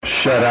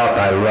Shut up,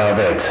 I love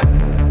it.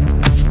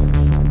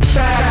 Shut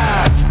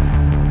up!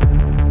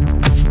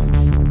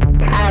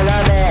 I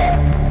love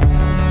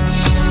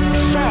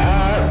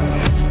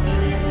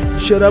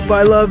it. Shut up,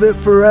 I love it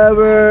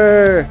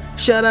forever.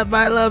 Shut up,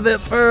 I love it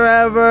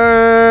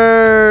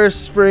forever.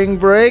 Spring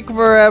break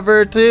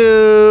forever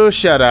too.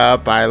 Shut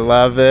up, I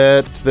love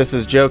it. This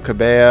is Joe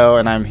Cabello,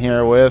 and I'm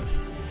here with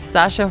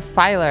Sasha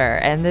Filer,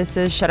 and this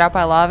is Shut Up,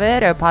 I Love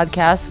It, a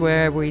podcast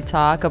where we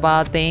talk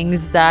about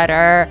things that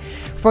are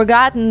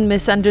forgotten,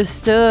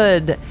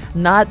 misunderstood,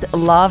 not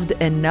loved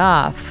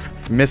enough.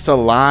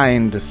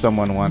 misaligned,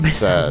 someone once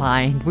said.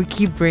 Misaligned. We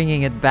keep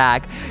bringing it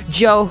back.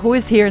 Joe, who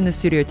is here in the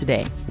studio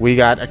today? We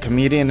got a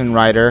comedian and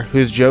writer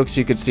whose jokes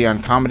you could see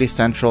on Comedy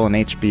Central and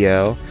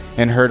HBO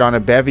and heard on a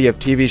bevy of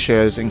TV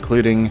shows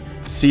including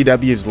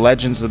CW's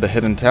Legends of the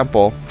Hidden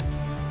Temple,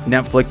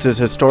 Netflix's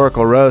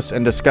Historical Roast,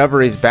 and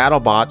Discovery's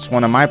BattleBots,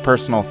 one of my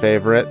personal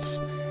favorites,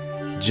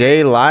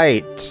 Jay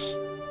Light.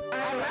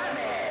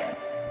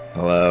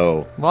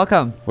 Hello.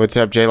 Welcome. What's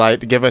up, Jay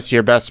Light? Give us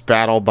your best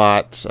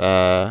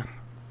BattleBot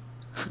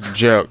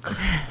joke.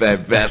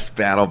 That best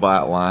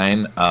BattleBot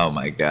line. Oh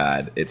my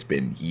God, it's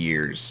been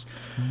years.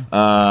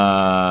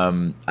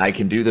 I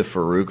can do the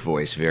Farouk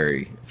voice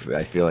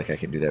I feel like I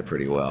can do that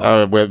pretty well.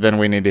 Oh, well, then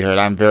we need to hear it.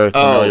 I'm very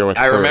familiar with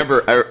I Farouk.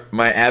 remember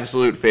my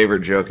absolute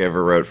favorite joke I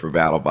ever wrote for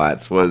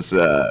BattleBots was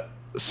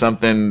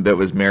something that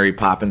was Mary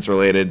Poppins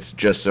related,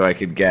 just so I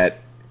could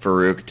get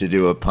Farouk to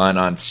do a pun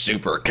on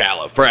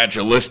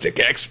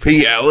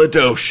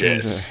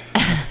supercalifragilisticexpialidocious.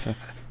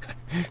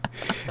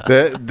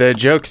 The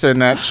jokes in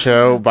that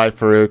show by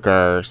Farouk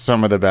are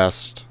some of the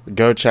best.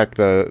 Go check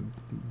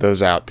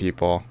those out,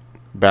 people.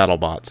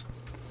 BattleBots.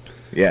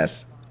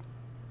 Yes.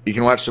 You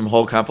can watch some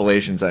whole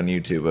compilations on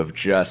YouTube of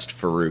just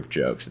Farouk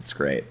jokes. It's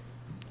great.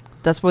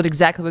 That's what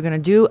exactly we're going to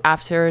do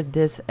after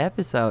this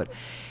episode.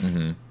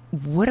 Mm-hmm.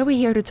 What are we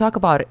here to talk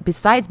about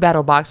besides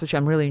BattleBox, which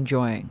I'm really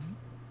enjoying?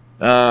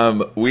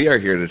 We are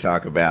here to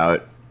talk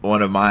about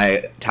one of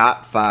my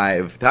top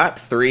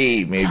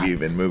three, maybe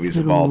even movies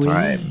of all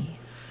time.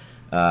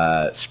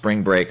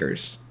 Spring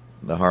Breakers,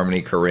 the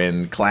Harmony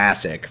Korine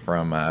classic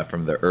from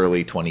the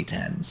early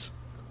 2010s.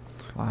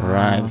 Wow.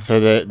 Right. So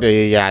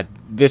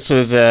this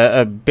was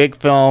a big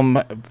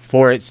film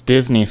for its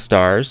Disney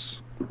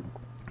stars,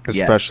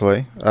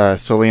 especially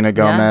Selena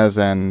Gomez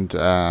and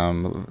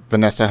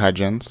Vanessa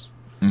Hudgens.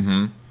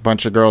 Mm-hmm.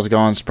 Bunch of girls go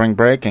on spring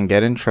break and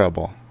get in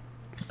trouble.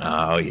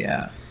 Oh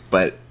yeah,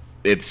 but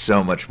it's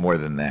so much more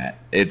than that.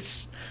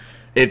 It's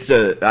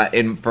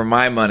for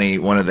my money,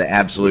 one of the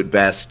absolute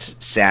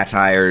best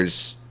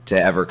satires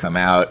to ever come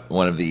out.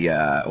 One of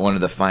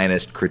the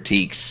finest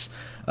critiques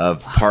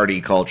of party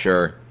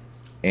culture,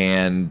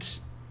 and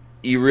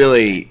you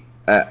really,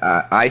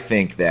 I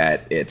think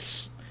that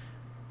it's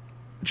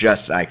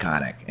just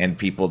iconic, and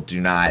people do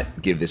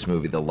not give this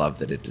movie the love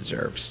that it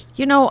deserves.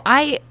 You know,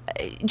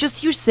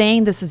 you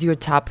saying this is your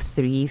top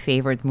 3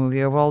 favorite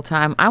movie of all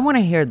time. I want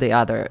to hear the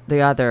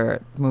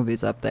other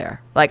movies up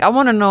there. Like, I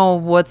want to know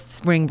what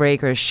Spring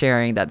Breakers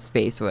sharing that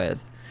space with.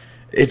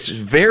 It's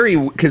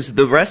because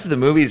the rest of the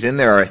movies in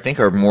there, I think,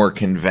 are more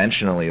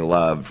conventionally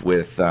loved.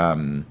 With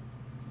the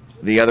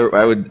other,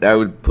 I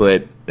would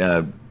put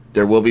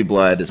There Will Be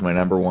Blood as my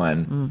number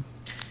one.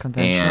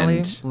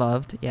 Conventionally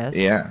loved, yes.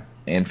 Yeah.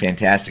 And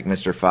Fantastic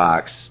Mr.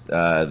 Fox,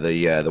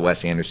 the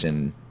Wes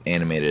Anderson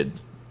animated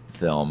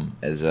film,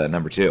 as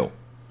number 2.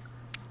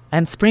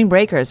 And Spring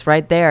Breakers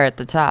right there at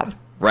the top.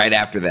 Right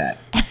after that.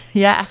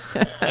 Yeah.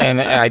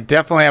 And I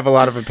definitely have a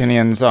lot of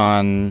opinions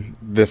on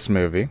this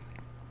movie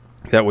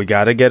that we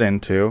got to get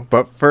into.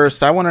 But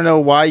first, I want to know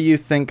why you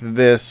think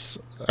this,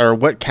 or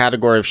what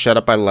category of Shut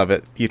Up, I Love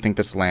It you think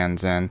this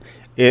lands in.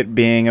 It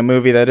being a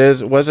movie that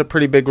was a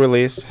pretty big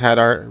release, had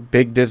our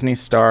big Disney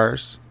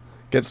stars,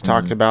 gets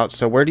talked about.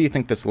 So where do you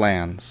think this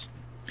lands?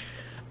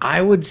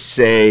 I would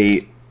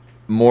say,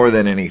 more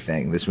than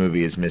anything, this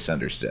movie is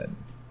misunderstood.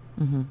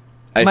 Mm-hmm.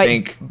 I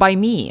think by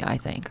me, I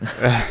think.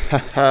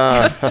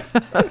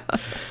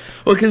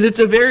 Well, because it's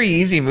a very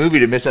easy movie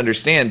to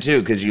misunderstand, too,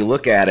 because you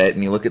look at it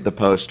and you look at the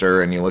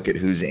poster and you look at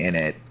who's in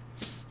it,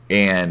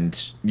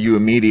 and you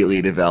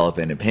immediately develop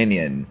an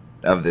opinion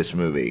of this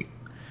movie.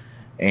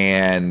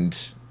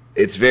 And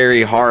it's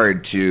very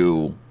hard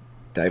to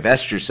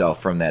divest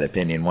yourself from that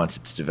opinion once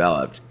it's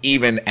developed,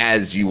 even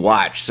as you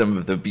watch some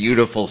of the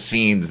beautiful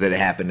scenes that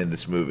happen in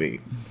this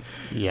movie.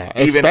 Yeah,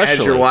 even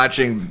as you're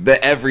watching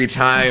the every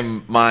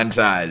time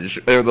montage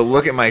or the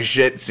look at my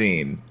shit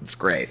scene. It's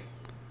great.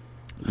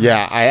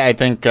 Yeah, I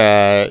think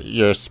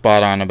you're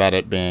spot on about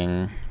it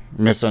being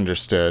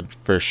misunderstood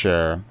for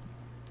sure.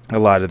 A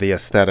lot of the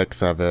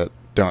aesthetics of it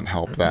don't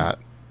help that.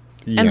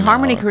 And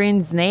Harmony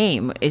Korine's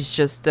name is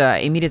just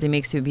immediately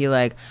makes you be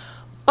like,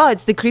 oh,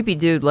 it's the creepy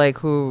dude like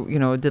who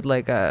did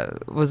like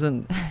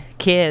wasn't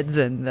kids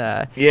and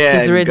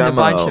he's written a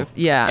bunch of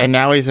and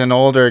now he's an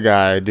older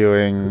guy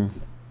doing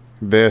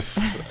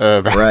this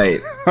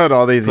right about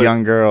all these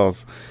young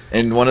girls,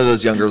 and one of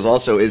those young girls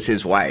also is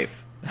his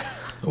wife.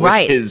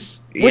 Right. Was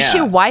she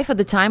a wife at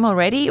the time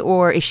already,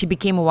 or she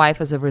became a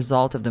wife as a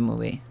result of the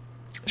movie?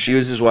 She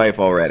was his wife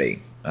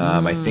already.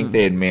 I think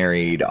they had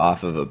married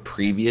off of a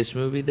previous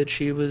movie that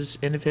she was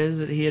in of his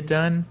that he had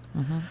done.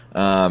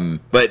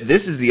 But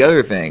this is the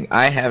other thing.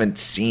 I haven't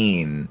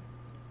seen,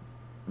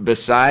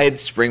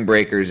 besides Spring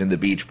Breakers and The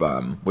Beach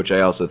Bum, which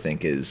I also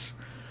think is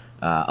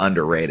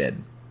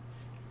underrated.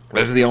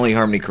 Those are the only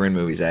Harmony Korine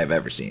movies I have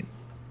ever seen.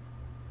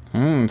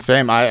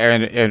 Same.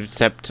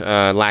 Except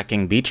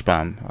lacking Beach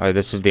Bum.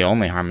 This is the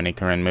only Harmony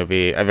Korine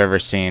movie I've ever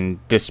seen.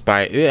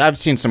 Despite I've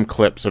seen some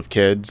clips of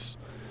kids,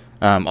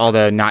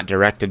 although not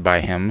directed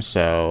by him.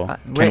 So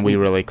can we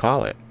really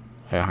call it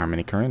a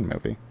Harmony Korine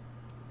movie?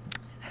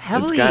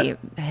 It's got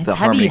the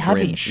Harmony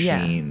Korine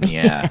sheen.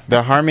 Yeah.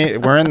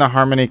 We're in the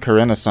Harmony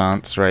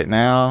Korine-essence right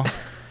now,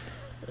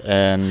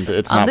 and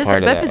it's On not this part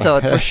of that.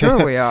 episode, for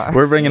sure we are.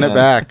 We're bringing it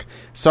back.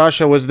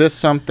 Sasha, was this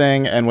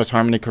something, and was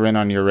Harmony Korine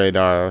on your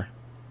radar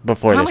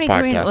before Harmony this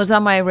Korine podcast? was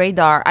on my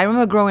radar. I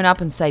remember growing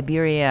up in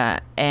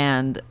Siberia,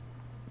 and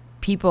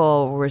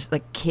people were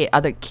like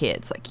other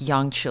kids, like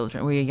young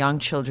children. We were young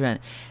children,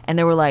 and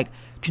they were like,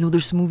 "Do you know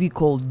there's a movie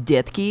called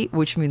Detki,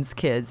 which means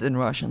kids in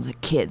Russian? Like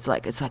kids,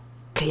 like it's like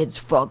kids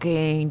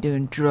fucking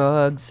doing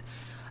drugs."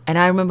 And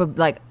I remember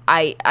like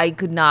I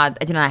did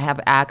not have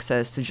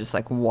access to just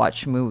like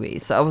watch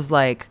movies, so I was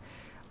like,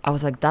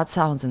 that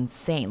sounds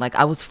insane. Like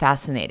I was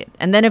fascinated,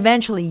 and then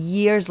eventually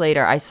years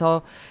later, I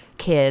saw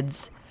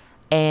Kids.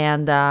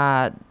 And,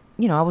 I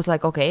was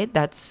like, okay,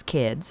 that's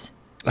Kids.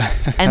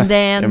 And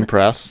then...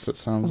 Impressed, it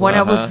sounds when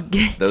like. I was...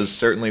 Those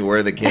certainly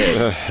were the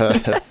kids.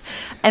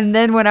 And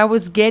then when I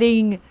was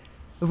getting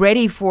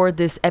ready for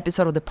this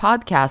episode of the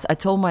podcast, I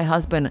told my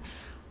husband,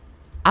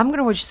 I'm going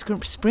to watch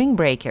Spring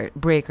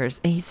Breakers.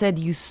 And he said,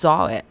 you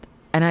saw it.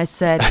 And I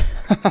said,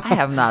 I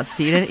have not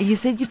seen it. He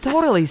said, you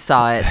totally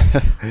saw it.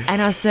 And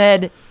I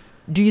said,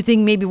 do you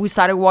think maybe we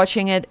started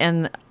watching it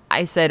and...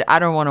 I said, I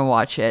don't want to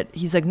watch it.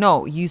 He's like,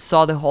 no, you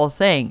saw the whole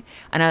thing.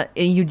 And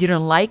you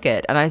didn't like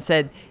it. And I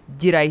said,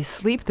 did I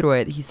sleep through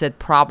it? He said,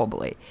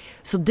 probably.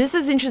 So this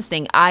is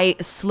interesting. I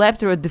slept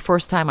through it the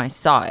first time I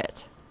saw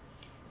it.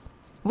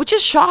 Which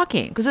is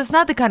shocking, because it's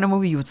not the kind of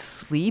movie you would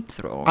sleep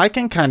through. I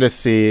can kind of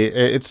see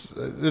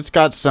it's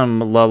got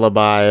some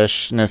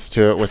lullaby-ishness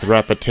to it with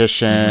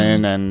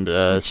repetition and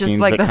It's just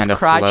scenes like that those kind of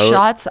crotch float.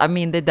 shots. I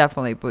mean, they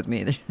definitely put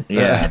me...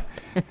 Yeah.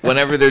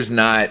 Whenever there's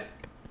not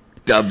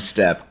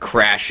dubstep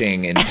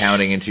crashing and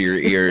pounding into your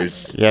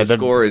ears, Yeah, the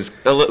score is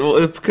a little.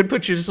 It could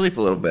put you to sleep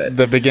a little bit.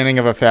 The beginning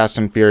of a Fast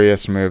and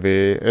Furious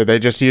movie. They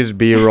just use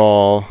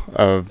B-roll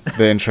of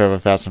the intro of a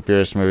Fast and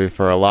Furious movie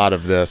for a lot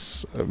of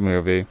this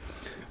movie.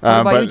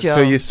 What about you, But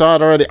so Joe? you saw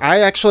it already. I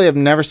actually have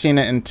never seen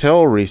it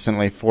until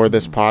recently for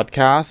this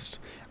podcast.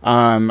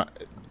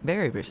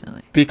 Very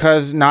recently.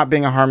 Because not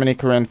being a Harmony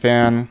Korine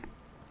fan,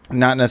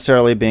 not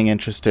necessarily being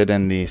interested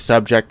in the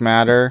subject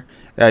matter,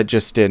 it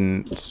just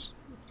didn't.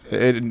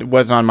 It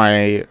wasn't on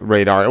my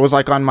radar. It was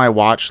like on my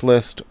watch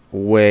list,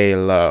 way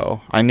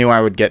low. I knew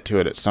I would get to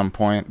it at some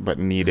point, but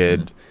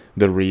needed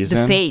the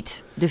reason.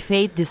 The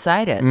fate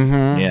decided.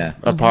 Yeah.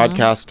 A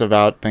podcast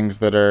about things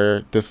that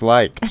are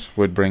disliked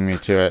would bring me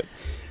to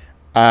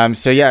it.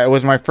 So yeah, it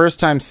was my first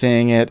time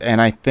seeing it,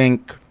 and I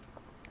think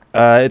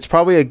it's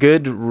probably a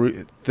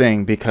good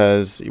thing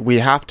because we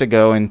have to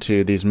go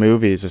into these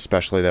movies,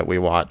 especially that we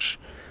watch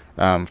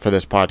for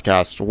this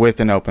podcast,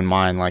 with an open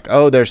mind, like,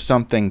 oh, there's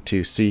something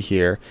to see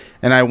here.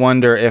 And I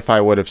wonder if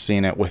I would have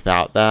seen it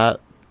without that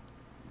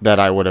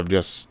I would have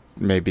just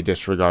maybe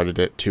disregarded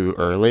it too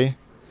early.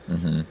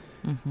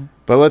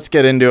 But let's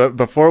get into it.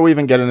 Before we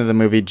even get into the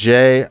movie,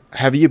 Jay,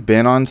 have you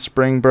been on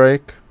spring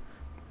break?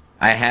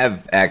 I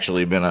have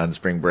actually been on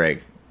spring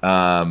break.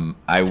 I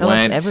Tell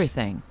went us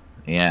everything.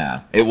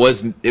 Yeah, it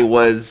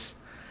was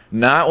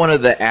not one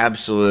of the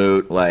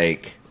absolute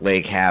like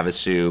Lake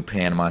Havasu,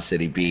 Panama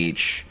City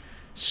Beach,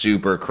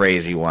 super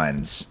crazy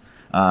ones.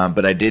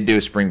 But I did do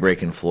a spring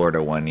break in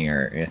Florida one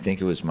year. I think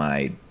it was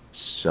my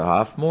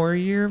sophomore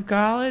year of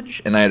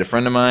college, and I had a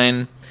friend of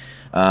mine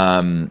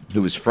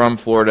who was from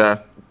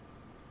Florida.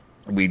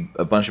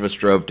 A bunch of us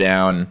drove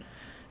down,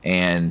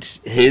 and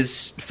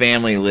his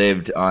family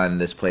lived on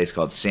this place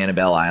called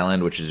Sanibel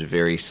Island, which is a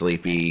very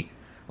sleepy,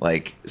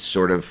 like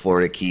sort of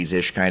Florida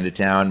Keys-ish kind of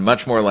town,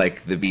 much more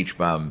like the Beach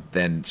Bum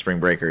than Spring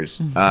Breakers.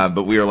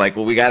 But we were like,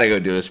 well, we got to go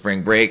do a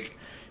spring break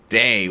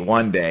day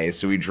one day.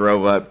 So we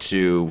drove up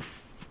to,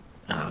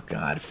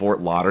 Fort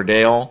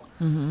Lauderdale.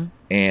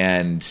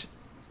 And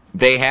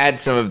they had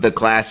some of the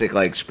classic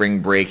like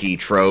spring breaky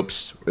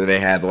tropes where they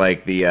had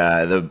like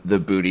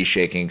the booty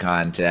shaking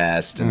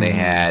contest, and they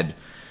had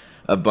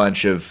a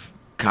bunch of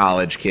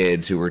college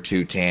kids who were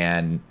too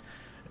tan,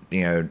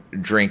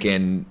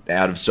 drinking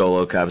out of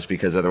Solo cups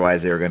because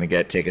otherwise they were going to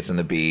get tickets on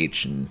the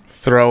beach, and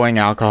Throwing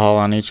alcohol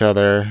on each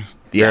other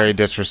very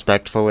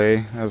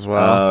disrespectfully as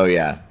well. oh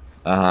yeah,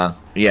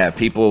 yeah,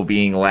 people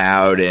being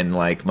loud in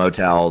like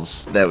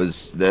motels. That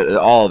was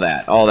all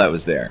that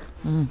was there.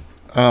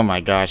 Oh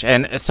my gosh.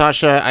 And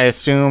Sasha, I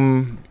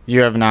assume you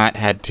have not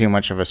had too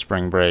much of a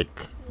spring break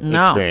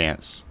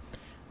experience.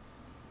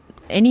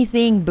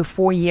 Anything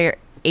before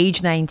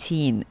age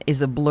 19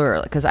 is a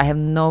blur because I have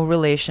no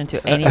relation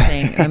to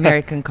anything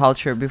American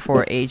culture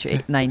before age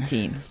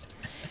 19.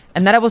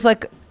 And then I was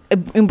like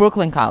in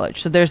Brooklyn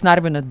College, so there's not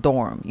even a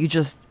dorm. You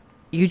just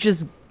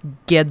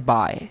get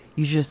by.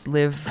 You just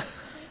live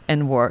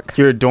and work.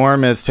 Your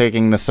dorm is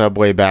taking the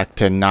subway back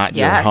to not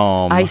your Yes,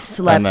 home. I and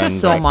slept then,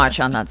 so like, much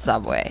on that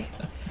subway.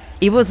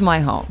 It was my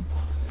home.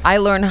 I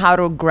learned how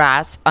to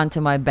grasp onto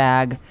my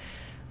bag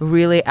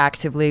really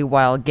actively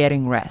while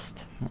getting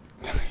rest.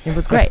 It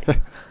was great.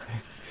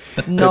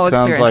 No it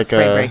sounds experience like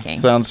spring breaking.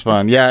 sounds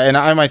fun. Yeah, and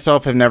I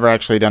myself have never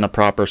actually done a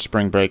proper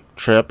spring break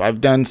trip.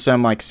 I've done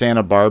some like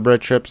Santa Barbara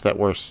trips that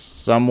were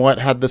somewhat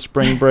had the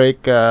spring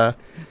break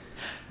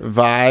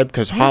vibe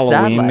because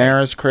Halloween like? there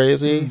is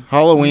crazy.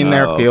 Halloween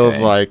there Oh, feels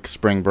okay. like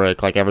spring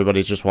break. Like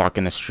everybody's just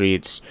walking the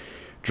streets,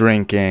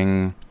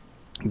 drinking,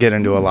 get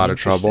into a lot of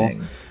trouble.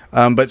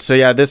 Interesting. But so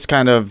yeah, this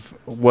kind of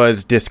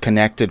was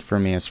disconnected for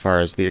me as far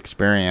as the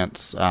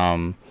experience.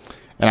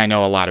 And I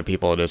know a lot of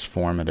people it is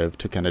formative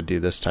to kind of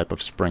do this type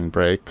of spring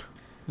break.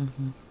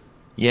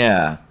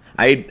 Yeah.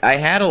 I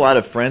had a lot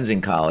of friends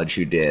in college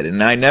who did,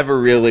 and I never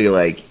really,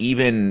 like,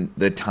 even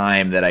the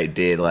time that I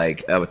did,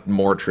 like, a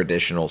more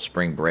traditional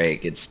spring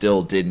break, it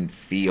still didn't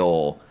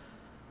feel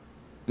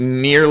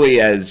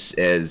nearly as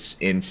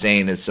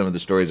insane as some of the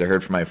stories I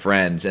heard from my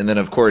friends. And then,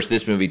 of course,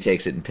 this movie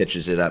takes it and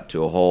pitches it up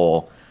to a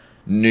whole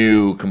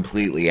new,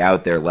 completely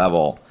out there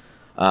level.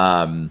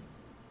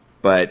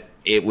 But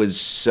it was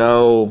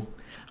so...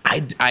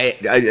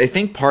 I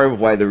think part of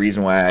the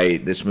reason why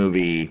this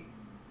movie...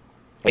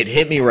 It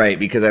hit me right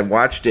because I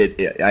watched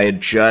it. I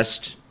had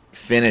just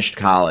finished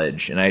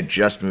college and I had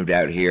just moved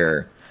out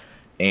here,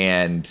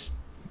 and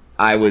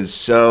I was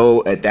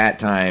so at that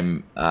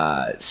time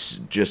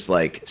just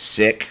like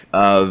sick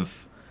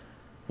of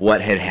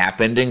what had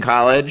happened in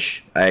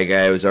college.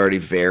 I was already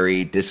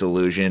very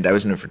disillusioned. I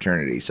was in a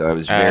fraternity, so I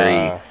was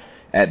very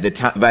at the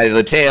time. By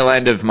the tail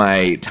end of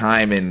my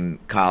time in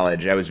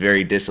college, I was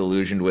very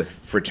disillusioned with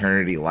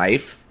fraternity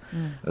life.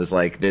 I was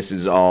like, this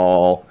is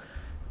all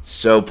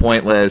so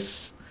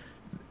pointless.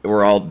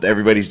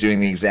 Everybody's doing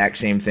the exact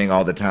same thing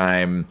all the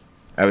time.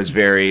 I was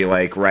very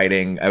like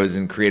I was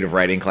in creative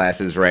writing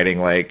classes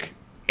writing like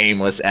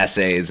aimless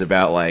essays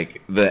about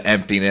like the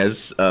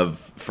emptiness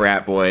of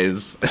frat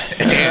boys.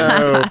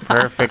 Oh,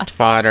 perfect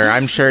fodder.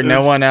 I'm sure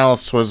no one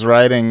else was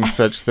writing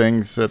such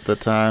things at the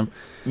time.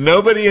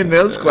 Nobody in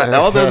those classes,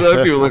 all those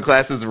other people in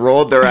classes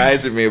rolled their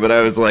eyes at me, but I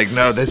was like,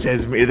 no, this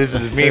is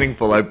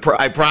meaningful. I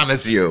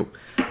promise you.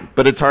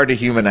 But it's hard to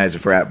humanize a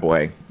frat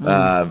boy.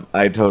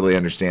 I totally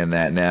understand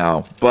that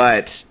now.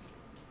 But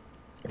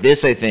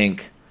this, I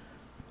think,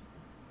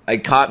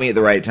 it caught me at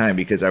the right time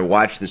because I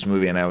watched this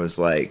movie and I was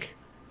like,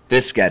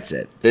 this gets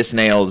it. This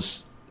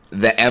nails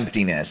the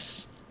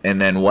emptiness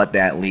and then what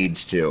that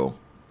leads to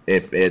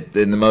in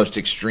the most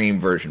extreme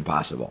version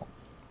possible.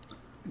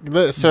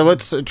 So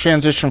let's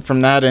transition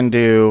from that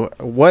into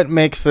what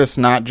makes this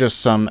not just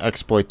some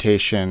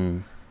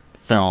exploitation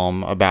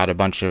film about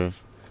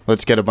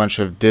let's get a bunch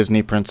of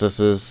Disney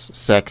princesses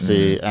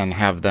sexy and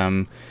have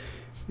them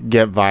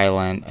get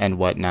violent and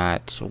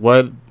whatnot.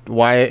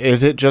 Why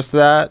is it just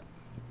that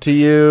to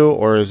you,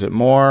 or is it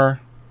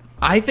more?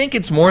 I think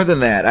it's more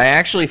than that. I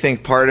actually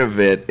think part of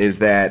it is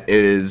that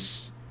it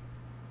is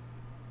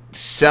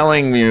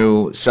selling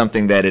you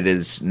something that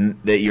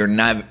you're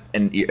not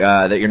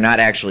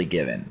actually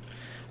given.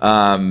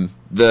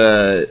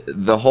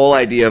 The whole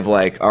idea of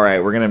like, all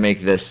right, we're gonna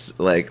make this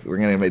like we're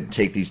gonna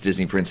take these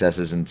Disney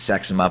princesses and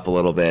sex them up a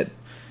little bit,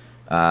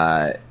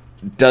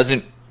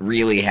 doesn't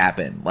really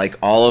happen. Like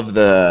all of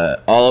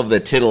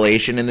the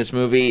titillation in this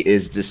movie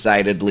is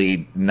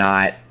decidedly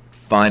not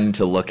fun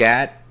to look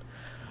at.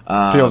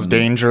 Feels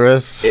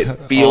dangerous. It all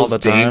feels the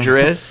time.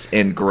 dangerous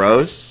and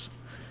gross.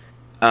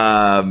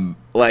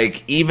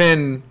 Like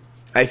even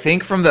I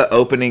think from the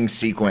opening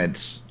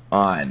sequence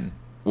on,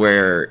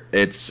 where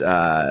it's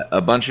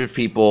a bunch of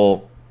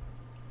people,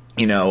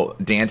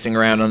 dancing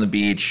around on the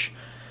beach.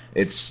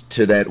 It's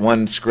to that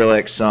one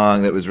Skrillex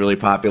song that was really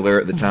popular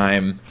at the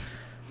time.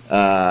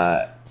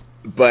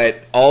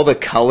 But all the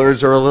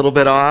colors are a little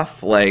bit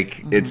off.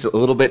 Like it's a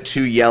little bit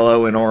too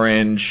yellow and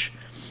orange,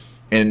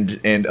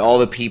 and all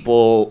the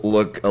people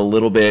look a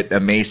little bit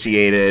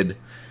emaciated,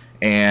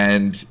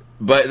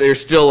 but they're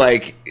still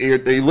like, you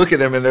look at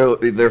them and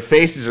their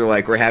faces are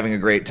like, we're having a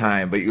great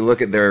time. But you look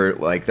at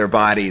their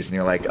bodies and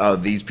you're like, oh,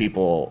 these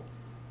people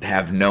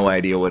have no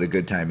idea what a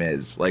good time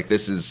is. Like,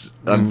 this is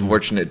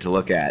unfortunate to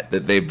look at,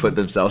 that they put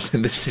themselves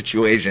in this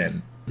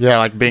situation. Yeah,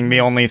 like being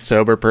the only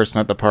sober person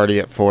at the party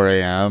at 4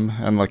 a.m.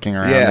 and looking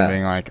around Yeah. and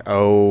being like,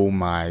 oh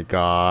my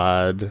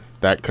God,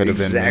 that could have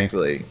been me.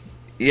 Exactly.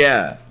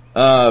 Yeah.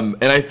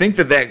 And I think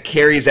that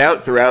carries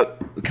out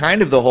throughout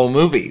kind of the whole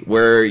movie,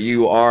 where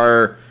you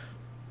are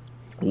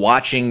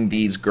watching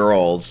these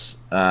girls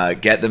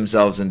get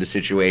themselves into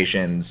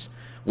situations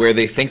where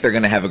they think they're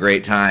going to have a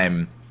great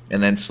time,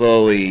 and then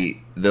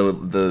slowly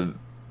the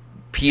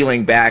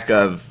peeling back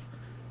of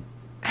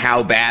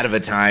how bad of a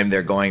time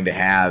they're going to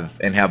have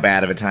and how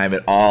bad of a time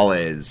it all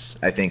is.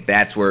 I think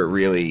that's where it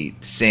really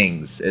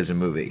sings as a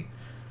movie.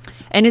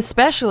 And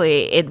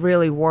especially, it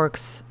really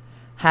works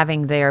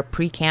having their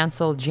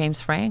pre-canceled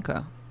James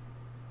Franco.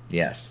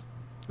 Yes.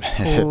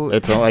 who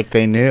It's not like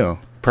they knew.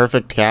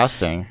 Perfect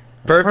casting.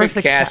 Perfect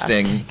Perfect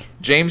casting. casting.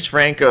 James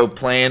Franco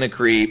playing a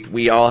creep.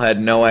 We all had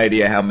no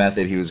idea how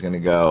method he was going to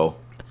go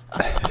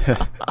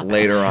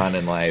later on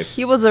in life.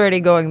 he was already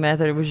going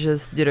method, we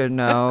just didn't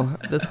know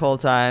this whole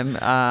time.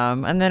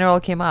 And then it all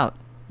came out.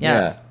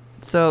 Yeah.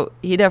 So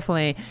he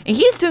definitely, and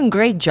he's doing a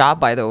great job,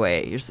 by the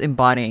way. Just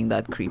embodying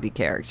that creepy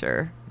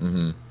character.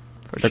 Mm-hmm.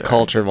 The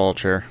culture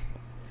vulture.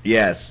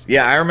 Yes.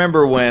 Yeah, I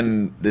remember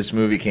when this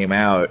movie came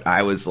out,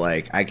 I was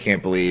like, I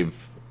can't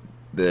believe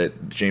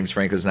that James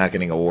Franco's not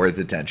getting awards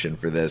attention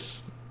for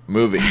this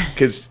movie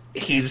because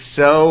he's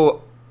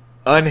so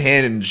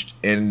unhinged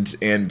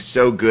and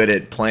so good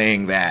at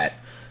playing that,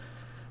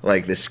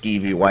 like the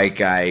skeevy white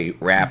guy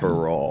rapper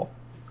role.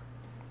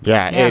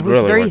 Yeah, Yeah, it who's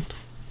really very worked.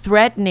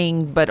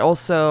 threatening, but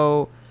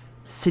also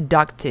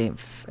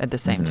seductive at the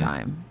same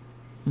time.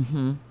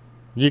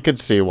 You could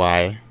see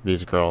why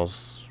these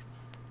girls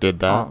did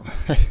that.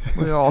 Oh.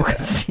 We all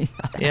could see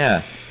that.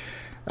 Yeah.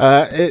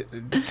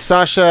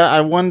 Sasha,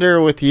 I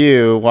wonder with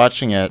you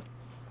watching it,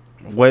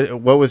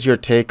 what was your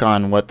take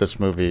on what this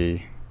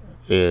movie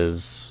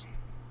is?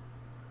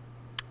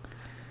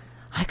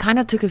 I kind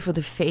of took it for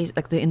the face,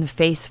 like in the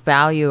face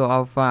value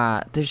of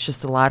there's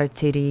just a lot of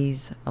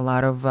titties, a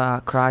lot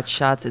of crotch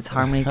shots. It's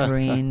Harmony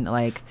Korine.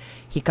 Like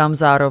he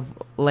comes out of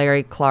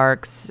Larry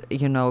Clark's,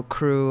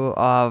 crew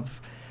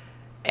of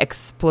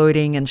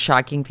exploiting and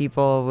shocking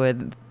people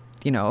with,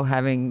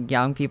 having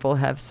young people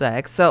have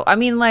sex. So I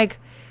mean, like,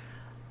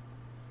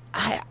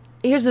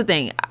 here's the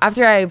thing.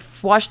 After I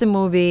watched the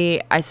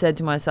movie, I said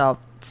to myself,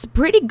 it's a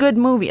pretty good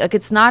movie. Like,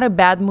 it's not a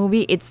bad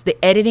movie. It's the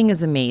editing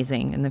is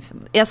amazing, and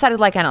I started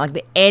like kind of like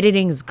the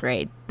editing is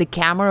great. The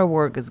camera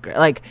work is great.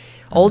 Like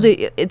all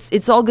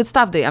it's all good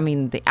stuff. The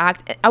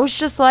act. I was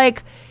just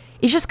like,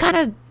 it just kind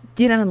of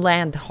didn't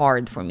land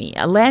hard for me.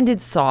 I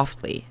landed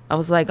softly. I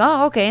was like,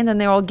 oh, okay, and then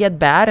they all get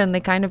bad, and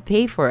they kind of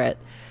pay for it.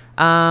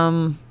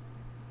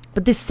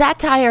 But the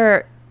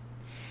satire,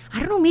 I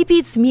don't know, maybe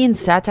it's me and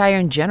satire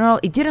in general.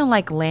 It didn't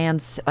like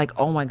land like,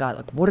 oh my God,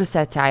 like what a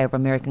satire of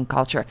American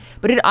culture.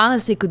 But it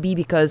honestly could be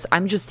because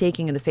I'm just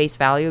taking it the face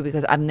value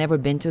because I've never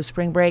been to a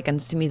spring break. And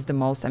to me, it's the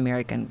most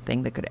American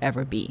thing that could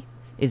ever be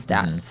is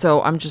that.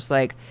 So I'm just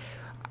like,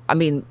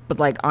 but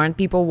like, aren't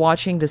people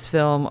watching this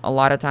film a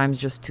lot of times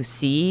just to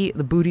see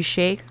the booty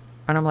shake?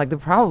 And I'm like, they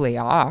probably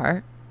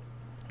are.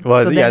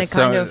 Well, So then yeah, it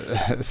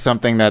kind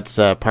something that's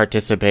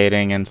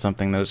participating and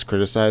something that's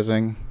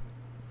criticizing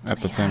at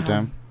the same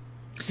time.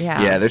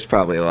 Yeah. Yeah, there's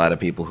probably a lot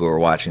of people who are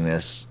watching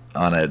this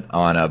on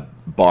a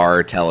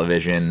bar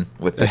television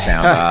with the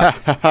sound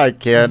off. I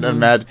can't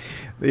imagine.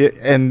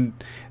 And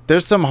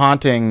there's some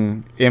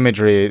haunting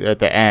imagery at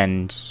the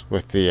end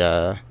with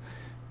the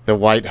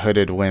white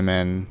hooded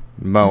women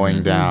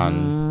mowing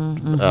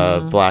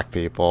down black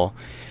people.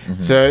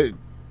 So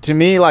to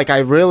me, like, I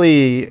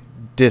really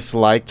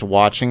disliked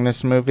watching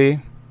this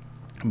movie,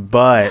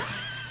 but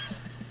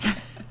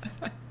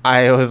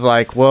I was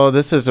like, well,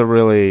 this is a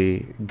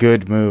really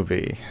good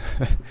movie.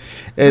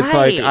 It's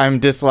like Right. I'm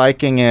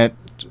disliking it.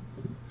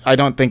 I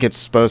don't think it's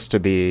supposed to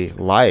be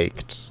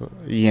liked.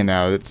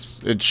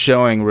 It's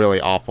showing really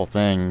awful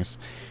things.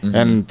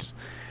 And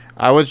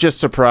I was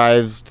just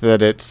surprised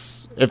that it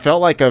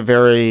felt like a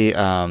very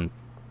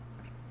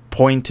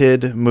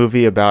pointed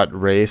movie about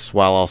race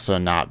while also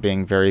not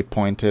being very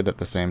pointed at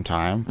the same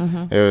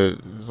time. It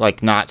was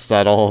like not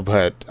subtle,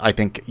 but I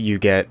think you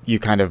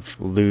kind of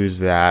lose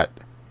that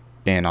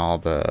in all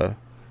the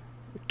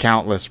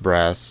countless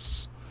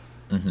breasts,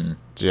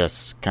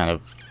 just kind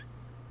of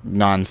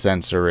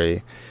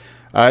nonsensory.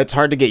 It's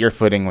hard to get your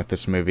footing with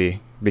this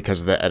movie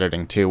because of the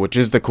editing too, which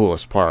is the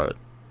coolest part.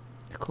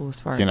 The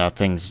coolest part.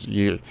 Things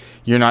you're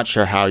not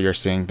sure how you're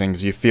seeing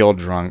things. You feel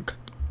drunk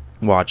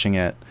watching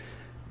it,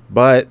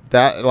 but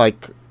that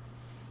like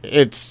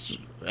it's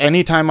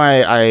anytime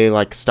I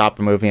like stop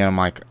a movie and I'm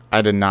like,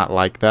 I did not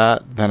like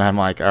that, then I'm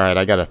like, all right,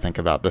 I got to think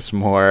about this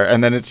more.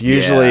 And then it's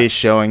usually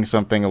showing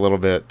something a little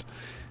bit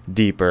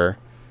deeper.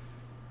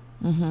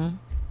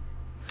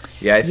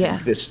 Yeah, I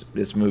think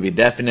this movie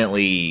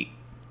definitely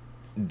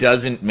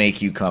doesn't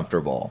make you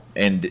comfortable.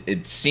 And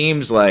it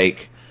seems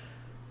like,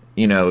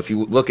 if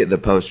you look at the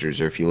posters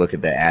or if you look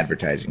at the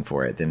advertising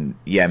for it, then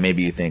yeah,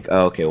 maybe you think,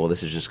 oh, okay, well,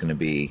 this is just going to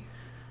be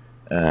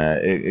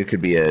it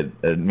could be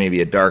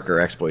maybe a darker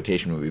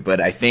exploitation movie.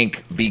 But I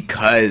think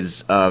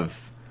because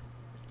of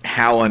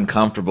how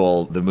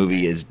uncomfortable the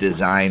movie is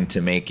designed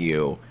to make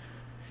you,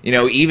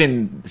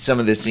 even some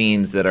of the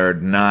scenes that are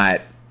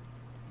not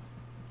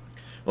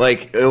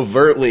like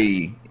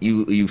overtly,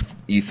 you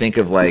think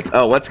of like,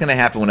 oh, what's going to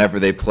happen whenever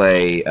they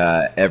play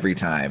Every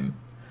Time,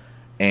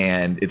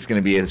 and it's going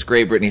to be this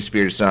great Britney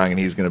Spears song, and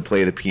he's going to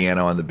play the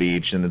piano on the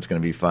beach, and it's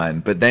going to be fun.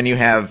 But then you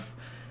have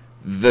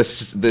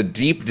the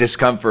deep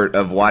discomfort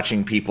of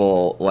watching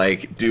people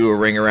like do a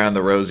Ring Around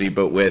the Rosie,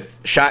 but with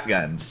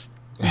shotguns.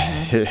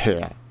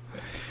 Yeah.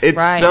 It's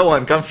Right. so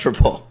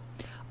uncomfortable.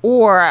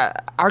 Or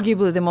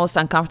arguably the most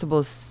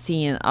uncomfortable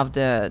scene of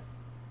the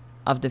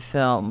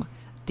film,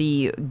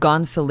 the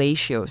gun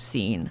fellatio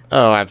scene.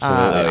 Oh,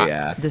 absolutely. Oh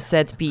yeah. The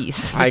set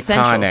piece. The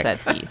central Iconic.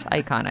 set piece.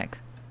 Iconic.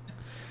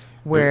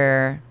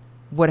 Where,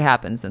 what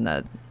happens in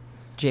that?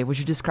 Jay, would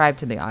you describe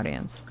to the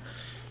audience?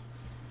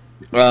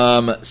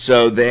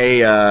 So they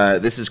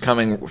this is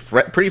coming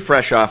pretty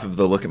fresh off of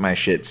the "Look at My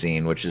Shit"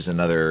 scene, which is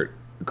another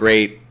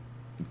great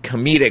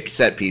comedic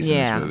set piece in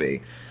Yeah. this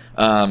movie.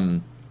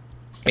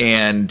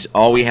 And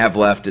all we have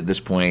left at this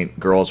point,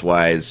 girls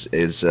wise,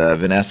 is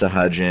Vanessa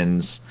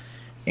Hudgens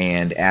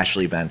and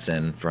Ashley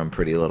Benson from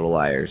Pretty Little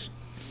Liars,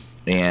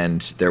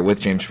 and they're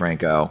with James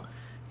Franco,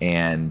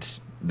 and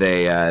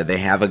they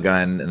have a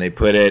gun and they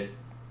put it.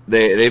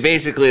 They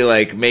basically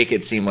like make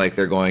it seem like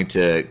they're going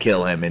to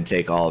kill him and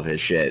take all of his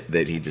shit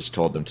that he just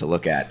told them to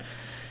look at,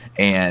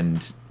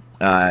 and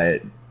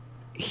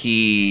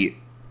he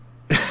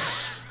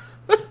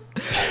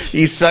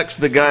he sucks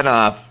the gun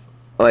off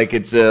like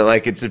it's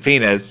a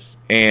penis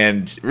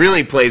and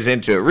really plays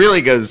into it.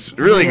 Really goes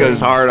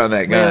hard on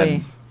that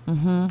gun.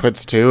 Really?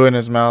 Puts 2 in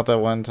his mouth at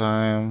one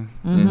time.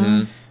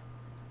 Mm-hmm.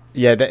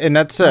 Yeah, and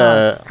that's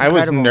it's I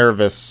was incredible.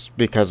 nervous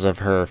because of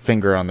her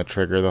finger on the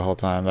trigger the whole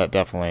time. That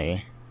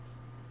definitely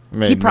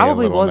made He me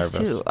probably a little was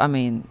nervous. too. I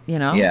mean,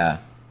 Yeah.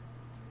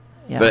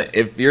 Yeah. But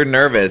if you're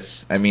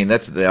nervous, I mean,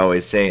 that's what they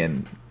always say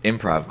in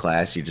improv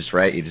class. You just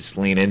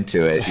lean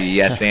into it. You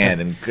yes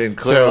and So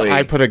clearly.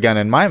 I put a gun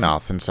in my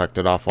mouth and sucked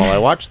it off while I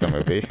watched the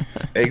movie.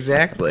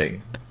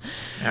 Exactly.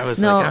 I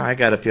was No. like, oh, I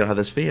got to feel how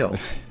this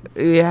feels.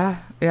 Yeah.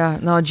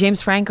 No,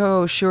 James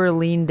Franco sure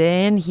leaned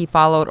in. He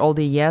followed all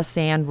the yes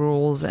and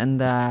rules,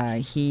 and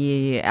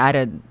he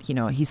added,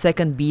 he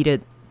second beat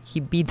it.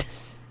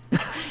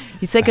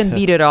 He second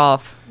beat it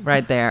off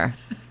right there.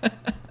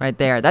 Right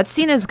there. That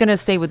scene is going to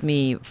stay with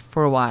me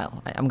for a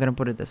while. I'm going to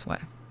put it this way.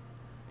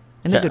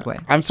 In a good way.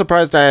 I'm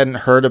surprised I hadn't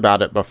heard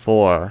about it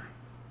before.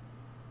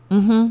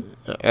 Mm-hmm.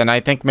 And I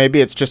think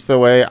maybe it's just the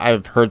way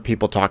I've heard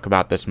people talk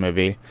about this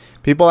movie.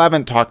 People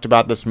haven't talked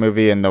about this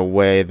movie in the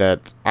way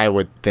that I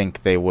would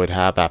think they would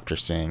have after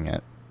seeing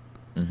it.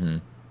 Mm-hmm.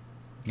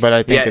 But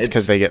I think Yeah, it's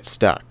because they get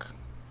stuck.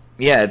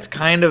 Yeah, it's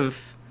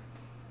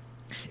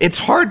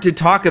hard to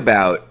talk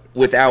about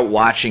without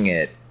watching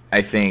it,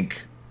 I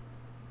think.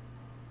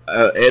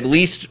 At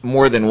least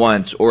more than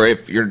once, or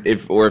if you're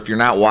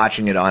not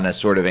watching it on a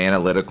sort of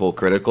analytical,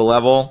 critical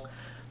level,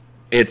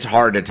 it's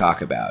hard to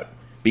talk about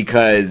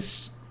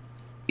because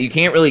you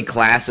can't really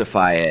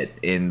classify it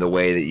in the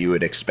way that you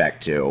would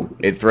expect to.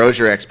 It throws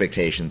your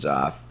expectations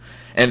off,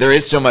 and there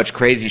is so much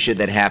crazy shit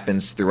that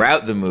happens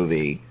throughout the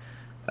movie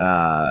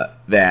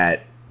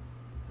that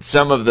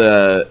some of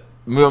the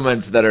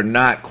moments that are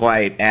not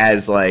quite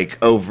as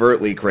like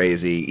overtly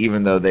crazy,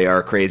 even though they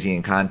are crazy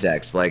in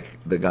context, like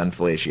the gun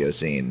fellatio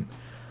scene,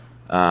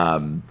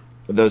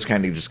 those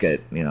kind of just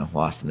get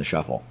lost in the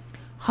shuffle.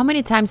 How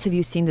many times have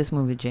you seen this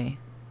movie, Jay?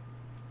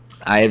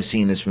 I have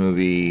seen this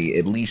movie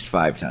at least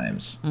 5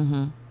 times,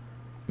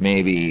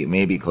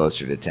 maybe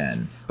closer to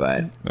 10.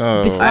 But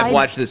Oh, Besides- I've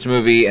watched this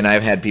movie and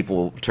I've had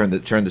people turn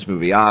this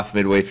movie off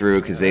midway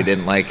through because they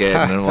didn't like it,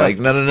 and I'm like,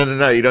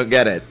 no, you don't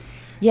get it.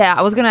 Yeah,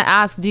 I was gonna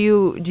ask, do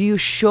you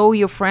show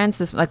your friends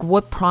this? Like,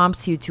 what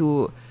prompts you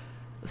to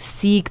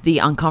seek the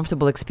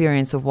uncomfortable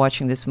experience of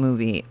watching this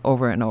movie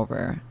over and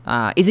over?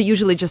 Is it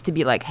usually just to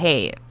be like,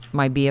 hey,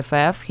 my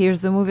BFF,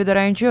 here's the movie that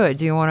I enjoyed.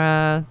 Do you want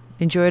to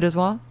enjoy it as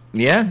well?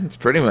 Yeah, that's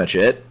pretty much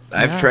it.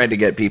 I've tried to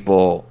get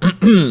people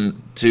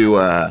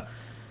to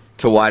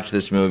watch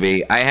this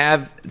movie.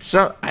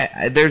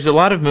 There's a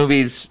lot of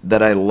movies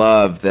that I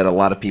love that a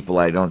lot of people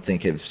I don't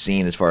think have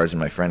seen as far as in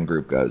my friend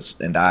group goes,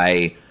 and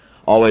I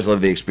always love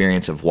the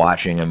experience of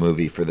watching a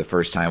movie for the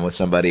first time with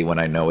somebody when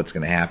I know what's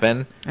going to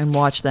happen. And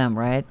watch them,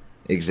 right?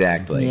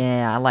 Exactly.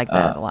 Yeah, I like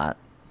that a lot.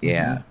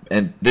 Yeah,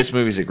 and this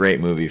movie's a great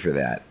movie for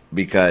that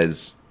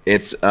because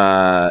it's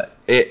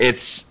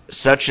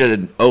such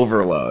an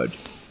overload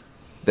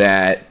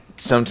that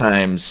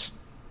sometimes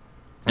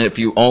if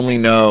you only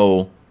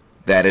know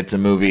that it's a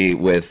movie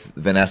with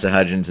Vanessa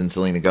Hudgens and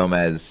Selena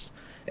Gomez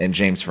and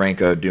James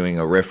Franco doing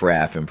a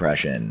riff-raff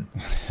impression,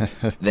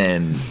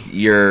 then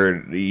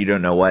you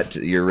don't know what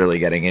you're really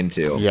getting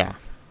into. yeah.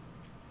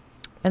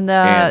 And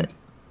And-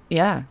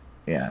 yeah.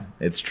 Yeah,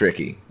 it's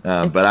tricky.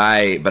 But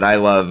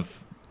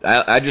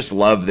I just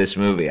love this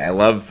movie. I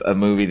love a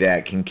movie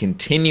that can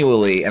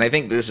continually, and I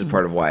think this is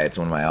part of why it's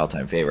one of my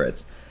all-time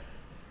favorites.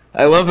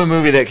 I love a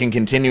movie that can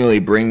continually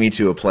bring me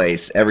to a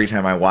place every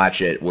time I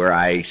watch it where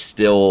I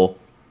still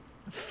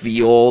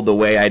feel the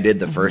way I did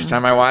the first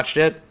time I watched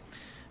it.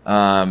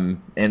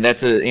 And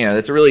that's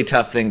a really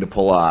tough thing to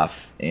pull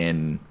off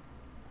in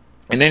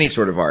any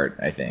sort of art,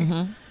 I think.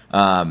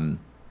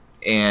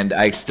 And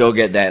I still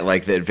get that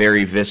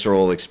very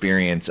visceral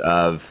experience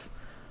of,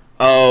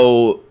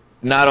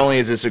 not only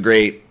is this a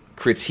great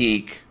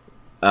critique,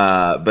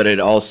 but it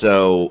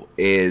also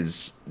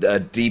is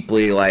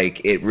deeply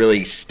it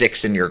really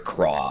sticks in your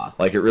craw.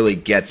 Like it really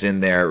gets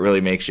in there. It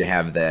really makes you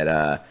have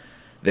that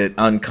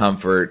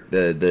uncomfort,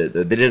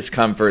 the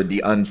discomfort,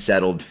 the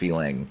unsettled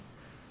feeling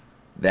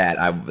that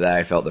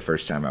I felt the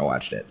first time I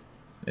watched it.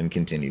 and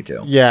continue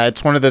to. Yeah,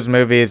 it's one of those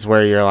movies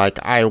where you're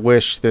like, I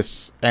wish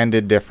this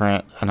ended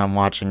different, and I'm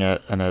watching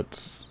it, and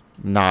it's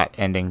not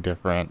ending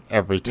different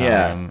every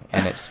time,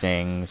 and it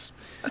stings.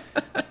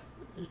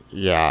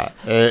 Yeah.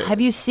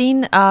 Have you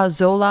seen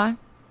Zola?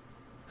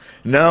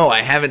 No,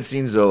 I haven't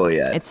seen Zola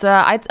yet. It's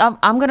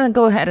I'm gonna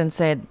go ahead and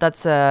say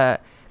that's a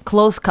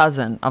close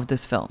cousin of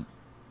this film.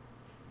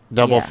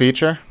 Double yeah.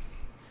 feature?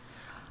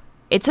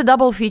 It's a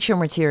double feature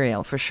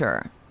material for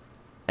sure.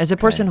 As a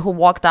person who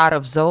walked out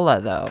of Zola,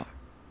 though,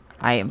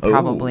 I am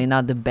probably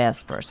not the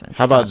best person.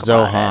 How about to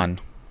Zohan?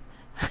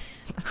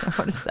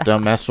 What is that?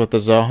 Don't mess with the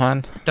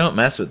Zohan? Don't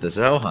mess with the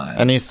Zohan.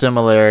 Any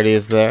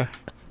similarities there?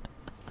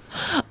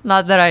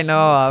 Not that I know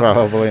of.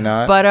 Probably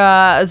not.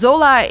 But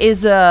Zola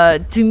is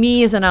to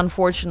me is an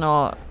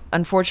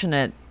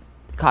unfortunate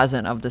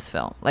cousin of this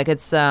film. Like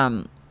it's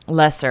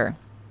lesser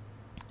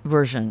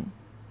version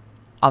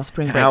of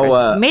Spring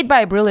Breakers, made by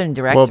a brilliant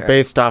director. Well,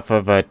 based off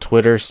of a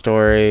Twitter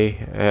story,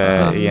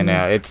 you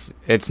know,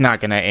 it's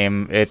not gonna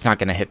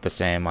hit the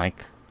same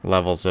like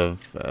levels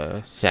of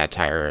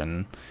satire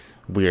and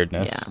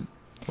weirdness. Yeah.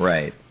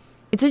 Right.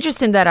 It's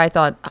interesting that I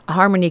thought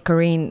Harmony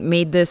Korine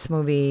made this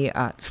movie,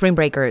 Spring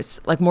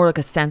Breakers, like more like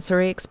a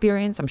sensory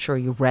experience. I'm sure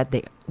you read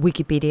the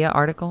Wikipedia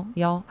article,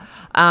 y'all,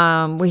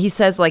 where he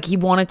says like he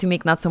wanted to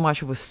make not so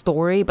much of a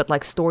story, but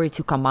like story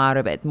to come out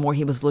of it. More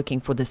he was looking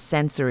for the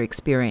sensory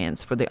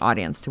experience for the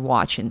audience to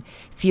watch and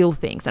feel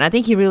things. And I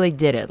think he really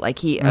did it. Like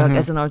he,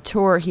 as an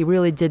auteur, he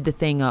really did the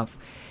thing of,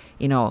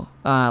 you know,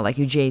 like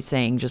you Jay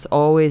saying, just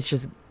always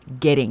just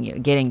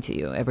getting to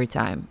you every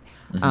time.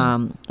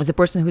 As a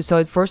person who saw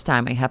it first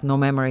time, I have no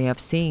memory of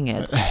seeing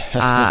it.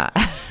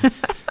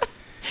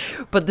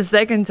 But the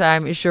second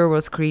time, it sure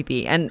was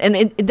creepy. And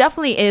it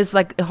definitely is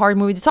like a hard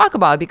movie to talk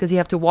about because you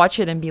have to watch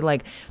it and be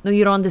like, no,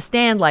 you don't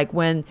understand. Like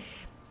when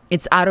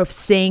it's out of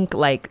sync,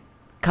 like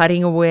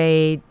cutting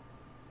away,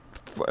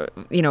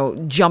 you know,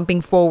 jumping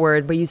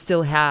forward, but you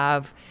still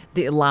have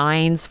the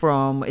lines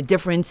from a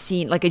different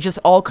scene. Like it just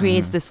all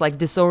creates this like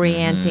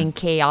disorienting,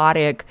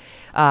 chaotic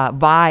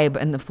vibe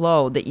and the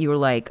flow that you're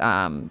like,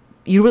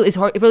 it's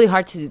really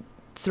hard to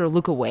sort of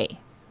look away,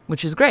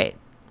 which is great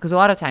because a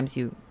lot of times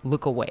you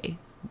look away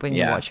when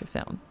you watch a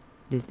film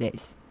these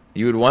days.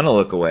 You would want to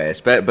look away,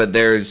 but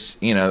there's,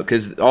 you know,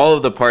 because all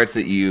of the parts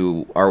that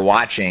you are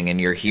watching and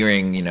you're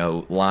hearing, you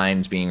know,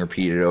 lines being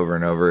repeated over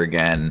and over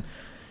again,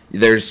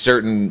 there's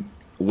certain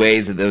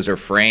ways that those are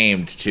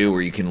framed too,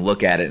 where you can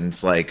look at it and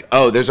it's like,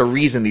 oh, there's a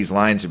reason these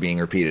lines are being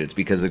repeated. It's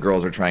because the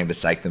girls are trying to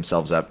psych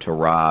themselves up to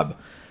rob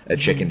a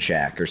chicken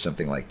shack or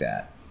something like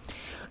that.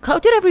 How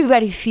did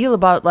everybody feel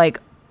about like,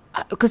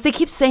 because they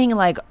keep saying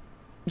like,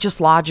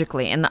 just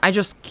logically, and I'm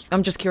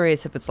just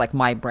curious if it's like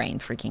my brain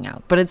freaking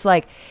out, but it's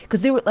like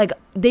because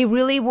they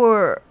really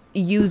were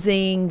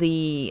using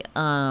the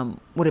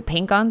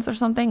paint guns or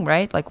something,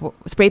 right? Like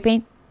spray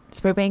paint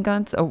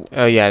guns.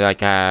 Oh yeah, like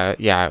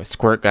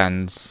squirt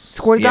guns.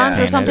 Guns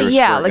or something.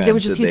 Yeah, like they were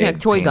just using like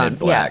toy guns.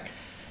 Black.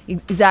 Yeah,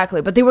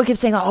 exactly. But they kept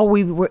saying, oh,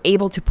 we were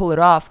able to pull it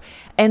off,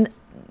 and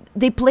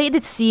they played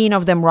the scene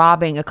of them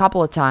robbing a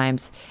couple of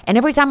times, and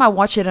every time I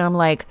watch it, and I'm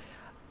like,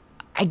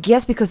 I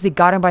guess because they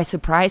got him by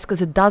surprise,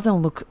 because it doesn't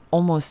look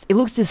it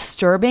looks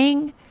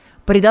disturbing,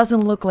 but it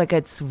doesn't look like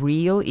it's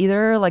real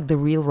either, like the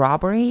real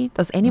robbery.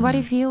 Does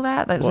anybody feel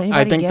that?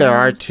 I think there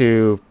are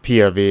two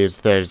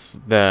POVs. There's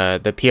the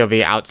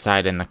POV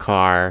outside in the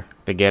car,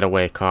 the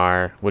getaway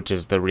car, which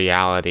is the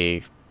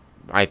reality,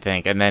 I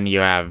think, and then you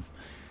have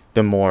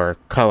the more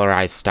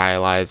colorized,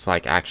 stylized,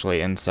 like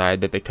actually inside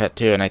that they cut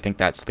to, and I think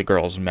that's the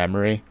girl's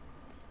memory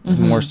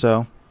more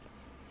so.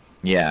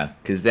 Yeah,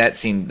 because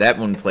that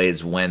one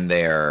plays when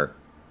they're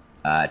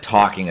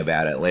talking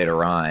about it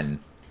later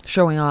on,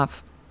 showing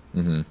off.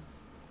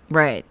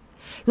 Right.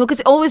 Because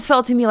it always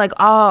felt to me like,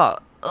 oh,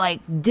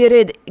 like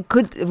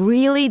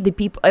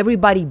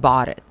everybody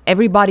bought it.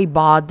 Everybody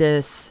bought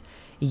this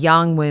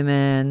young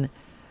women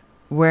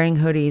wearing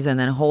hoodies and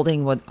then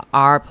holding what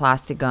are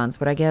plastic guns.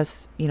 But I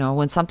guess, you know,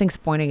 when something's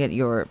pointing at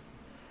your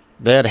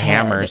they had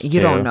head, hammers you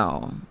too. don't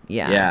know.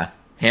 Yeah,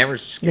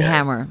 hammers. The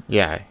hammer.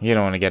 Yeah, you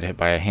don't want to get hit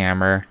by a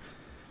hammer.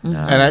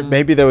 And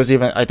maybe there was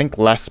even, I think,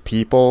 less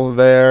people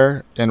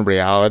there in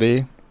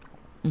reality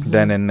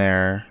than in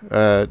their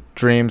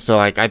dreams. So,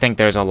 like, I think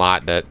there's a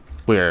lot that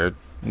we're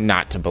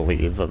not to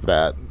believe of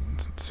that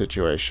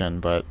situation.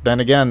 But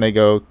then again, they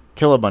go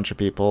kill a bunch of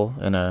people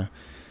in a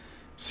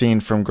scene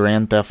from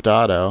Grand Theft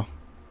Auto.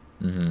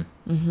 And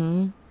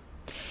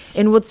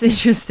what's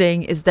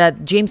interesting is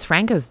that James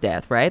Franco's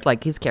death, right?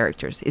 Like his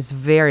characters is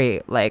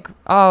very like,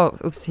 oh,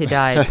 oops, he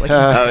died. Like,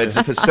 oh,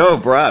 it's so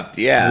abrupt.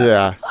 Yeah.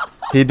 Yeah.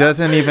 He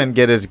doesn't even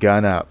get his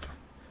gun up.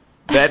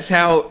 That's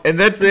how, and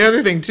that's the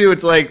other thing too.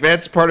 It's like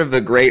that's part of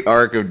the great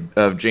arc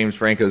of James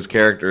Franco's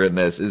character in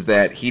this is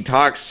that he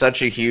talks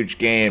such a huge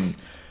game,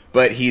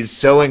 but he's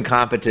so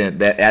incompetent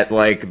that at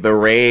like the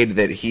raid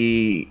that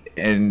he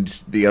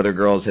and the other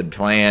girls had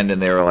planned,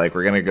 and they were like,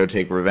 "We're gonna go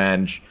take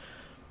revenge,"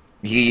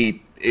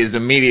 he is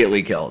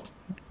immediately killed.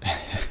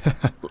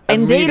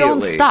 And they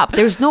don't stop.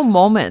 There's no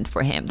moment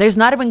for him. There's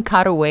not even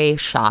cutaway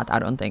shot, I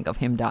don't think, of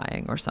him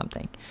dying or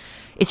something.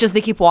 It's just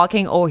they keep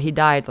walking. Oh, he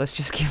died. Let's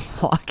just keep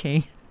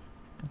walking.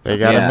 They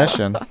got Yeah. a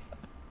mission.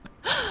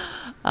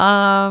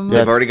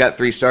 They've already got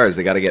 3 stars.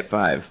 They got to get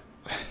 5.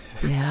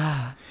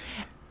 Yeah.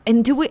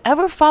 And do we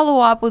ever follow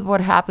up with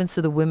what happens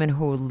to the women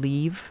who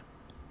leave?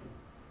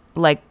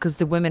 Like, because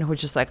the women who are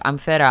just like, I'm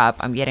fed up,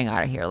 I'm getting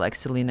out of here, like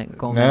Selena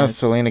Gomez. No,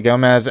 Selena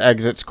Gomez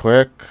exits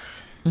quick.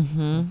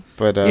 Mm-hmm.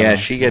 But Yeah,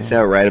 she gets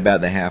out right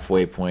about the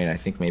halfway point. I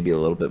think maybe a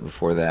little bit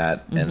before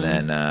that, and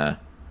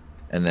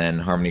then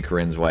Harmony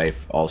Korine's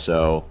wife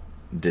also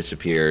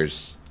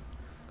disappears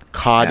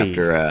Cotty.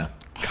 after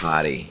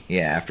Cotty.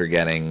 Yeah, after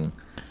getting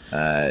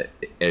after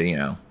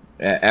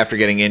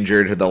getting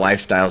injured, the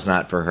lifestyle's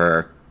not for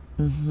her.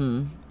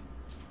 Mm-hmm.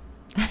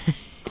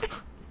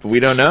 We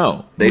don't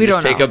know. They We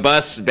just don't take know. a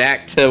bus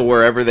back to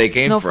wherever they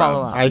came No from.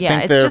 follow up. I Yeah,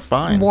 think it's they're just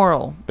fine.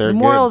 moral. They're the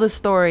moral good. of the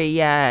story,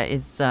 yeah,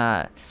 is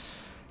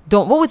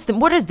don't.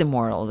 What is the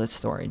moral of the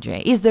story,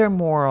 Jay? Is there a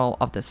moral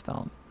of this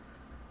film?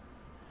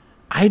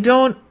 I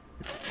don't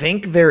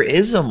think there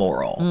is a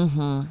moral.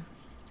 Mm-hmm.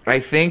 I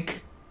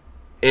think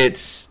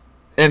it's,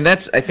 and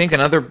that's, I think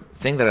another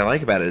thing that I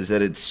like about it is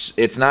that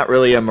it's not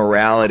really a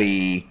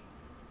morality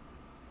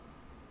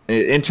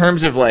in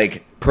terms of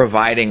like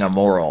providing a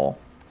moral.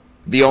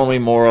 The only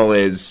moral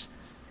is,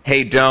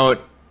 hey, don't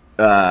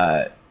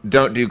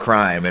do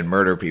crime and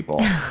murder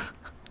people.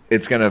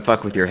 It's gonna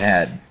fuck with your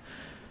head.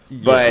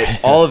 But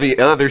all of the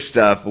other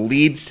stuff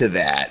leads to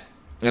that,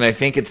 and I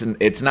think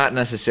it's not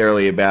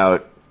necessarily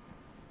about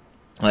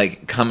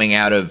like coming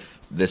out of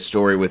the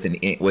story with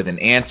an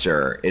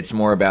answer. It's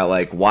more about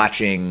like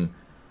watching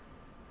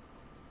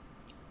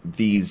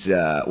these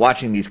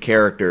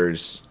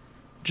characters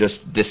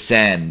just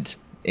descend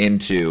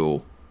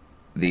into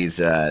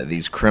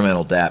these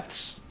criminal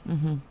depths.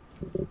 Mm-hmm.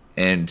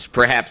 And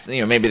perhaps,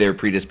 maybe they were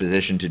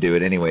predispositioned to do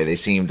it anyway. They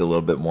seemed a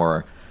little bit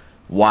more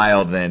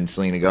wild than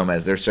Selena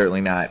Gomez. They're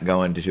certainly not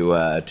going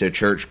to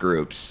church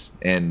groups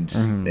and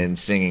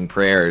singing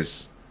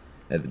prayers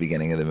at the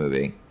beginning of the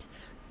movie.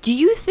 Do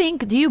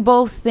you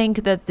both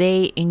think that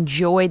they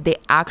enjoyed the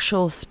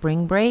actual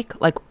spring break,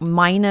 like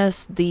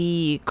minus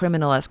the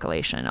criminal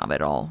escalation of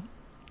it all?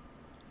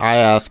 I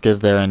ask, is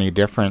there any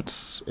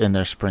difference in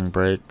their spring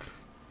break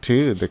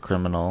to the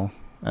criminal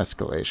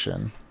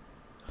escalation?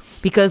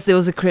 Because there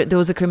was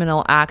a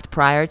criminal act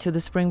prior to the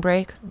spring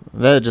break?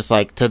 They're just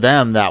like, to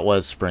them, that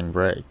was spring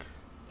break.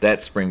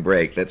 That's spring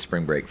break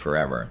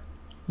forever.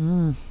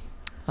 That's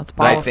But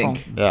powerful. I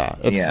think Yeah,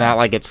 it's Yeah. not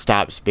like it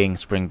stops being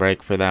spring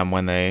break for them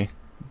when they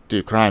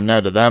do crime. No,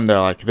 to them,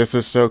 they're like, this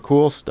is so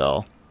cool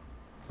still.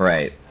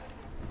 right.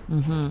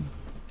 Mm-hmm.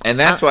 And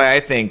that's why I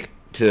think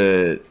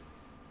to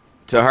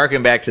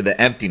harken back to the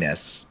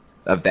emptiness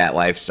of that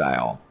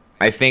lifestyle,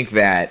 I think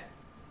that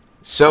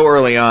so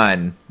early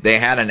on they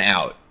had an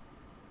out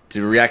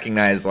to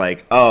recognize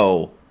like,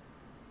 oh,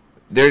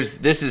 this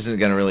isn't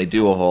going to really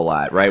do a whole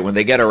lot, right? When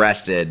they get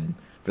arrested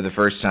for the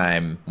first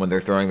time, when they're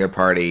throwing their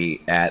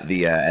party at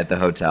the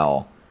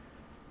hotel,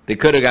 they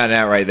could have gotten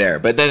out right there.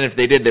 But then if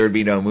they did, there would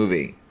be no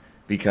movie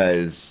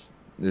because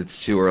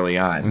it's too early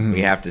on. Mm-hmm.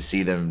 We have to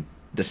see them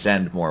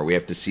descend more. We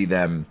have to see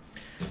them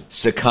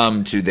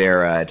succumb to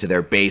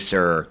their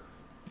baser,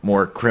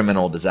 more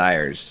criminal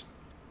desires.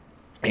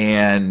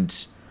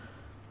 And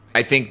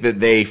I think that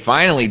they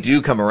finally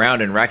do come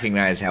around and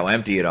recognize how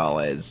empty it all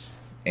is,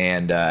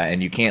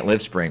 and you can't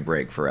live spring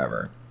break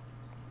forever.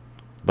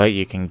 But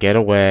you can get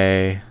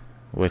away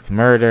with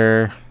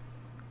murder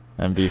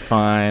and be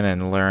fine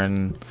and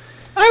learn.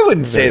 I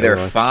wouldn't say they're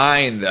Really?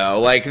 fine though.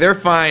 Like they're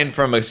fine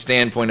from a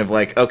standpoint of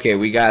like, okay,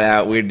 we got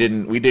out, we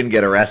didn't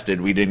get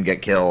arrested, we didn't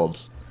get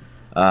killed.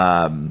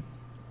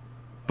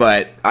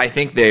 But I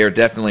think they are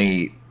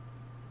definitely,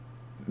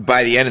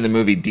 by the end of the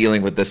movie,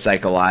 dealing with the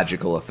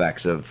psychological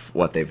effects of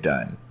what they've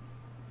done.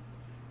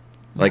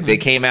 Like they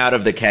came out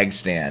of the keg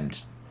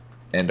stand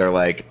and are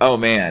like, oh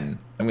man,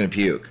 I'm gonna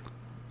puke.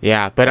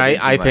 Yeah, but I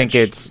did too I think much.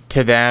 it's,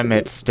 to them,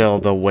 it's still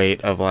the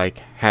weight of like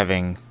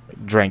having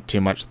drank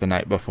too much the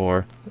night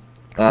before.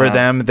 For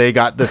them, they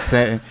got the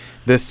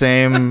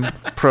same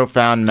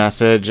profound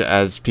message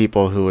as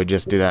people who would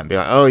just do that and be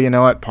like, oh, you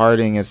know what,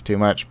 partying is too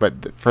much.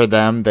 But for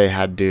them, they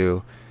had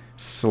to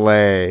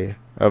slay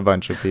a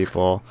bunch of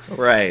people.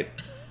 Right.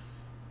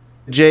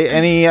 Jay,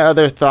 any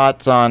other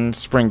thoughts on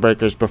Spring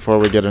Breakers before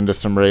we get into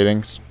some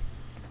ratings?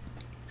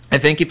 I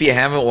think if you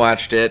haven't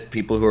watched it,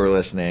 people who are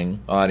listening,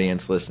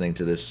 audience listening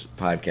to this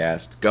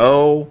podcast,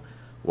 go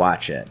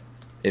watch it.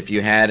 If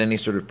you had any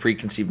sort of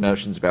preconceived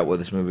notions about what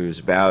this movie was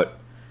about,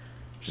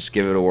 just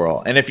give it a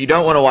whirl. And if you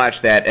don't want to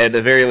watch that, at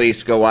the very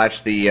least, go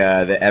watch the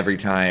Every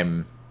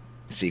Time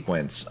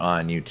sequence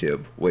on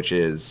YouTube, which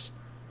is,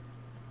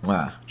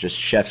 wow, just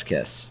chef's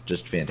kiss.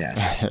 Just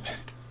fantastic.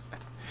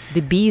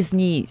 The bee's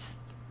knees.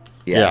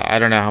 Yes. Yeah, I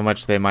don't know how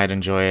much they might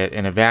enjoy it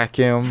in a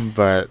vacuum,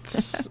 but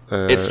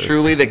It's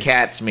truly the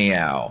cat's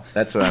meow.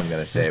 That's what I'm going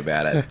to say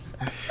about it.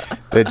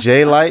 the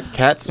J-Light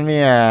cat's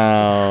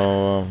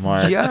meow.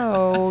 Mark.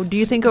 Joe, do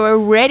you think we're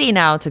ready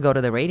now to go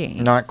to the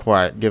ratings? Not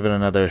quite. Give it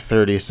another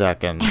 30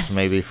 seconds,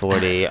 maybe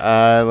 40.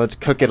 Let's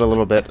cook it a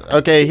little bit.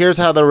 Okay, here's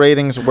how the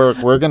ratings work.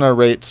 We're going to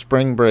rate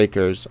Spring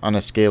Breakers on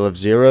a scale of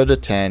 0 to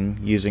 10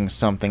 using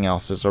something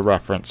else as a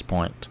reference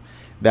point.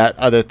 That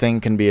other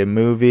thing can be a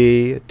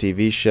movie, a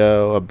TV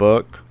show, a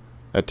book,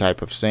 a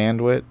type of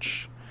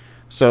sandwich.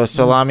 So a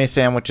salami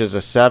sandwich is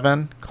a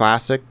 7,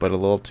 classic, but a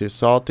little too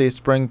salty.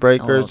 Spring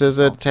Breakers too is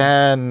a salty.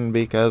 10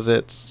 because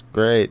it's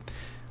great.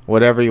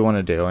 Whatever you want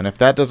to do. And if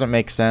that doesn't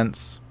make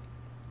sense,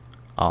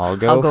 I'll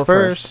go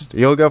first.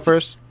 You'll go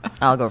first?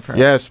 I'll go first.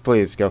 Yes,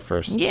 please go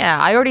first. Yeah,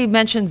 I already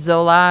mentioned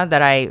Zola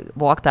that I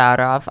walked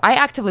out of. I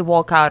actively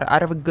walk out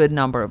of a good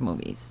number of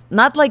movies.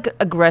 Not like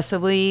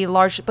aggressively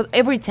large, but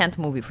every 10th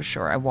movie for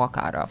sure I walk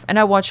out of. And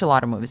I watch a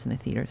lot of movies in the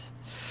theaters.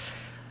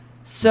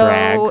 So,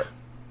 Brag.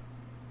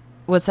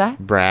 What's that?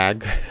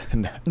 Brag.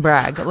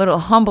 Brag. A little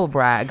humble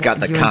brag. Got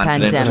the during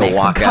confidence to pandemic.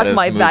 walk Got out of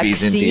my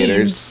movies in vaccines.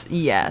 theaters.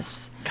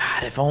 Yes.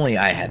 God, if only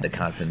I had the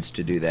confidence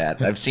to do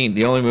that. I've seen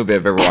the only movie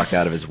I've ever walked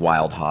out of is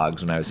Wild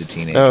Hogs when I was a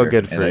teenager. Oh,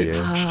 good for and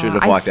you. I should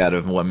have walked out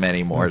of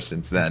many more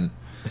since then.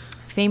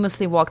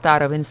 Famously walked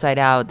out of Inside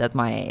Out that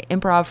my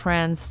improv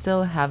friends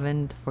still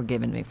haven't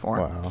forgiven me for.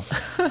 Wow.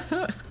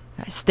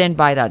 I stand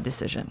by that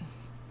decision.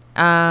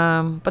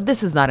 But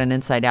this is not an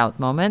Inside Out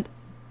moment.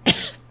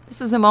 This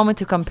is a moment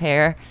to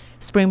compare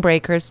Spring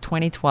Breakers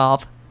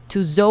 2012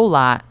 to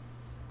Zola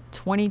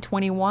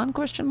 2021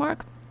 question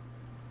mark.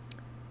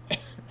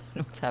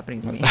 What's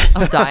happening to me?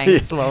 I'm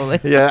dying slowly.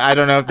 Yeah, I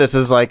don't know if this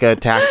is like a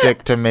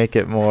tactic to make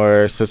it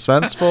more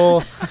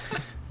suspenseful.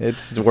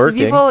 It's So working.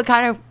 people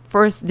kind of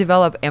first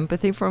develop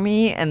empathy for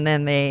me and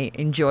then they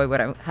enjoy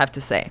what I have to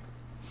say.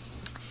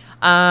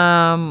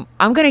 I'm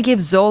going to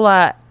give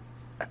Zola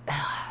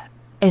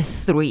a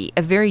 3,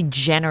 a very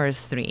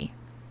generous 3.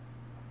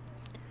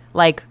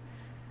 Like,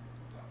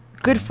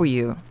 good for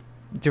you,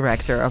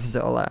 director of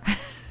Zola.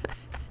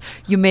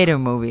 You made a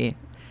movie.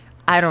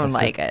 I don't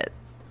like it.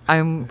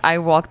 I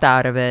walked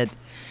out of it.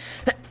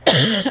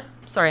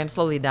 Sorry, I'm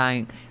slowly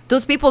dying.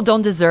 Those people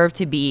don't deserve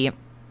to be.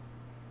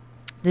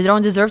 They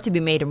don't deserve to be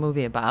made a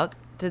movie about.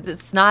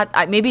 It's not.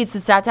 Maybe it's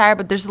a satire,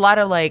 but there's a lot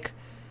of like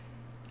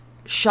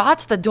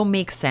shots that don't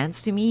make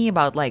sense to me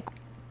about like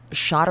a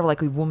shot of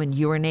like a woman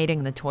urinating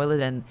in the toilet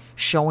and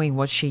showing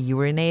what she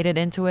urinated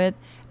into it.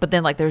 But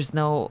then like there's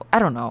no. I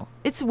don't know.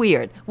 It's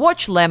weird.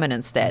 Watch Lemon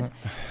instead.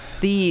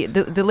 The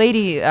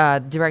lady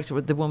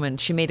director, the woman,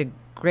 she made a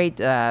great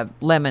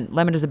Lemon.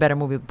 Lemon is a better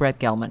movie with Brett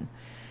Gelman.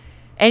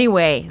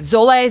 Anyway,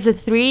 Zola is a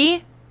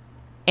 3,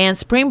 and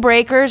Spring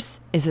Breakers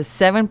is a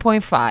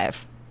 7.5.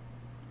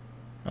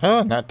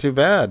 Oh, not too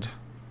bad.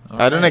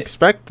 I didn't right.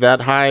 expect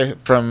that high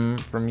from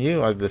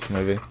you of this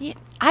movie. Yeah,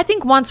 I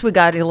think once we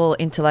got a little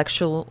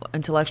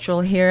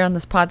intellectual here on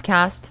this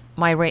podcast,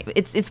 my rate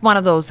it's one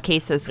of those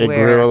cases It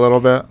where grew a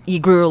little bit. It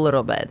grew a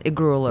little bit.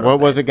 What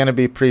was it going to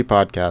be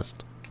pre-podcast?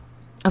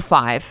 A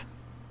 5.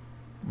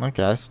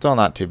 Okay, still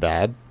not too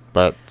bad,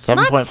 but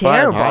 7.5. Not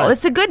terrible. high.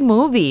 It's a good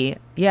movie.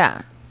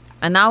 Yeah.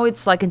 And now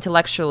it's like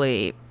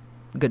intellectually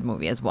good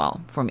movie as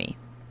well for me.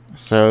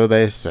 So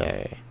they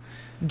say.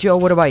 Joe,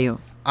 what about you?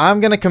 I'm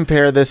going to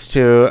compare this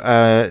to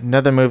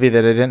another movie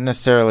that I didn't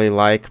necessarily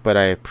like, but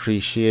I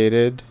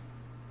appreciated.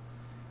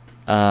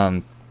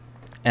 And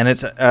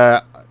it's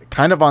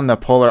kind of on the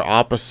polar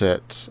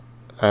opposite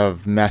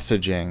of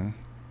messaging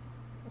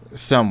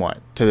somewhat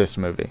to this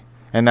movie.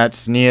 And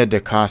that's Nia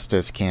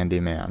DaCosta's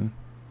Candyman.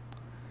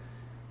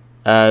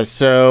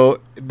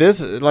 So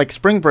this, like,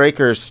 Spring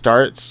Breakers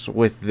starts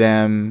with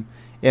them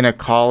in a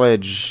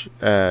college,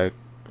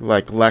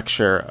 like,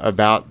 lecture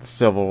about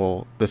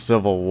the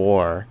Civil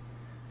War,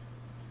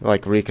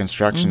 like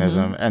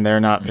Reconstructionism, and they're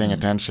not paying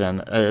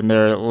attention. And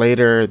they're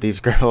later these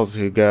girls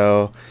who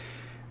go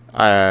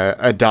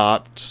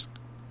adopt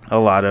a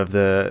lot of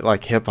the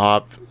like hip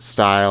hop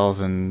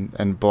styles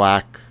and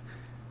black,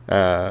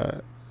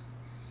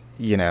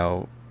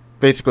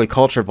 basically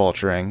culture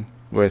vulturing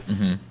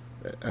with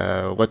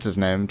what's his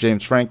name,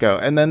 James Franco,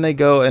 and then they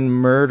go and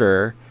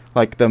murder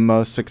like the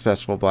most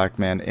successful black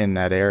man in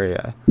that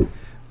area.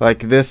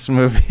 Like, this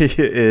movie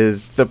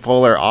is the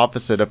polar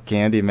opposite of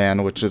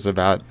Candyman, which is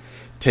about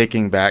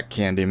taking back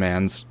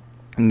Candyman's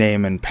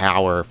name and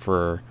power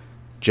for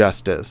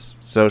justice,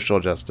 social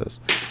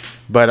justice.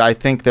 But I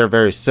think they're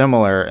very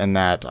similar in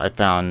that I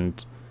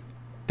found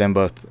them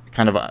both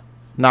kind of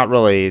not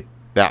really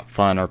that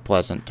fun or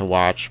pleasant to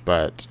watch,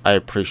 but I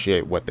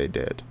appreciate what they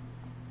did.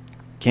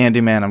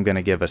 Candyman, I'm going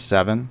to give a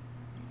 7.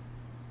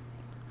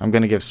 I'm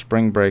going to give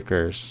Spring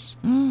Breakers.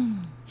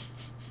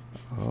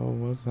 Oh,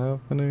 what's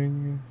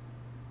happening?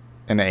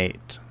 An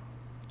 8.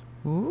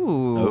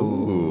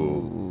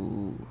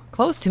 Ooh.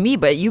 Close to me,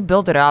 but you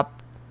built it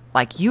up.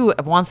 Like, you,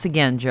 once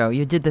again, Joe,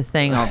 you did the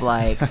thing of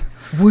like,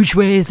 which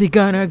way is he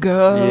gonna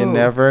go? You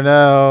never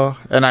know.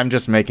 And I'm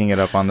just making it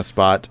up on the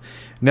spot.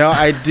 No,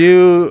 I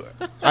do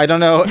I don't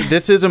know.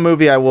 This is a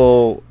movie I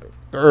will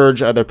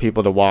urge other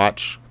people to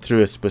watch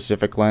through a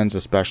specific lens,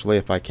 especially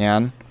if I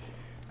can.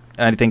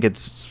 I think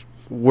it's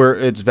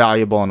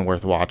valuable and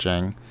worth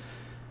watching.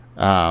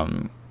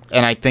 And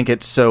I think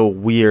it's so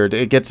weird.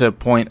 It gets a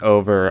point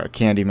over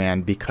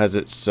Candyman because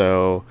it's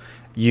so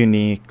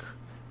unique,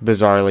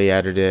 bizarrely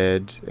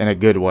edited in a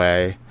good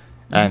way,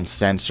 and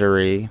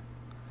sensory.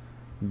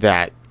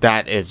 That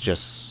is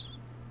just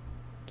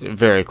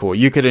very cool.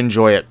 You could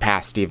enjoy it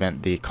past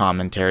even the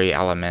commentary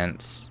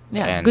elements.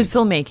 Yeah, and good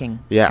filmmaking.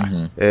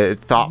 Yeah,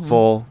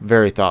 thoughtful,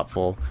 very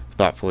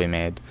thoughtfully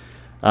made.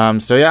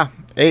 So yeah,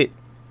 8.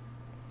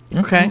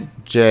 Okay.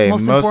 Jay,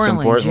 Most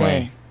importantly,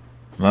 Jay.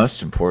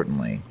 Most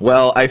importantly,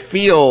 well, I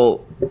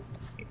feel,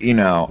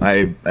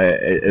 I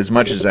as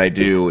much as I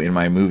do in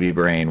my movie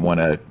brain want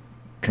to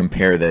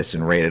compare this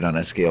and rate it on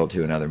a scale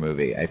to another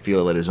movie, I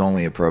feel it is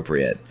only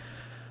appropriate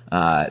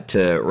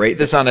to rate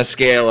this on a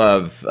scale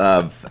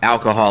of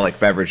alcoholic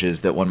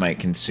beverages that one might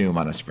consume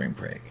on a spring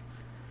break.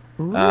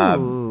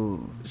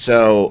 Ooh.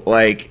 So,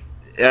 like,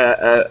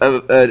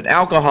 an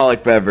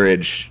alcoholic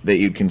beverage that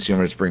you'd consume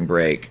on a spring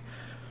break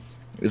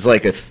is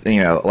like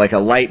like a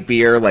light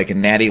beer, like a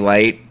Natty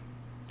Light.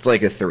 It's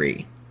like a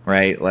 3,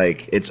 right?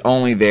 Like, it's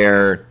only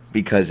there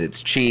because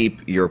it's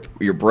cheap. You're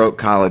broke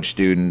college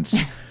students.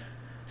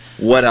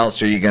 What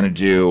else are you gonna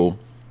do?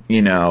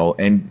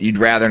 And you'd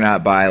rather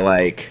not buy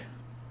like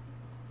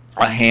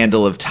a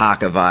handle of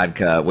Taka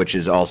vodka, which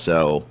is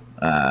also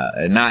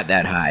not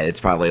that high. It's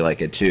probably like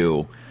a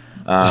 2,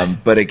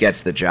 but it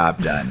gets the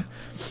job done.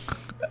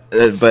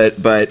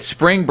 But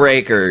Spring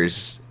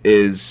Breakers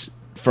is,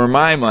 for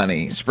my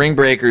money, Spring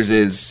Breakers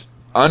is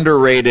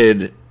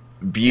underrated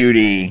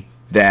beauty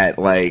that,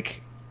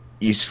 like,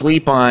 you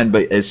sleep on,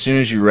 but as soon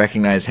as you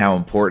recognize how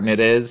important it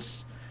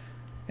is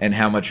and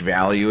how much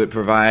value it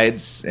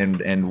provides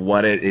and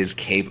what it is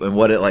and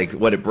what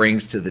it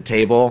brings to the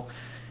table,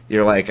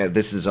 you're like,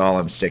 this is all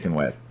I'm sticking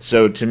with.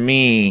 So to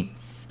me,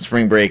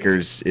 Spring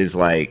Breakers is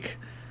like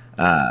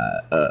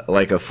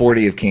a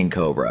 40 of King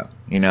Cobra.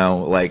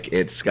 Like,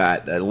 it's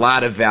got a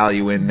lot of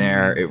value in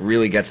there. It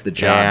really gets the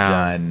job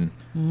done.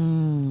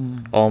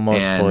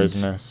 Almost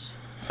poisonous.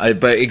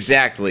 But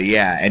exactly,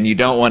 yeah. And you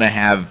don't want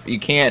to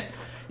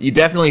you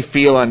definitely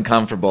feel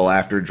uncomfortable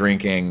after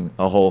drinking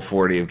a whole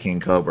 40 of King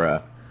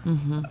Cobra.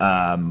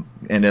 And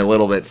a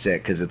little bit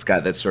sick because it's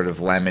got that sort of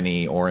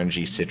lemony,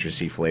 orangey,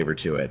 citrusy flavor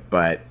to it.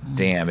 But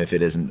damn if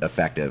it isn't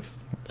effective.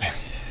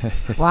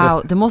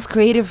 Wow, the most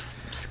creative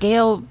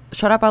scale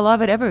Shut Up, I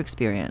Love It ever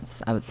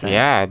experience, I would say.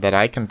 Yeah, that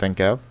I can think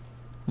of.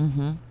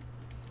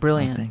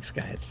 Brilliant. Oh, thanks,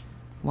 guys.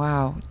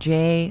 Wow.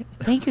 Jay,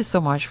 thank you so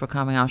much for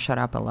coming on Shut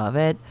Up, I Love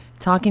It,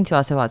 talking to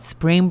us about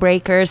Spring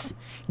Breakers,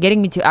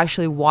 getting me to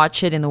actually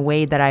watch it in the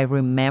way that I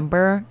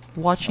remember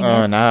watching it.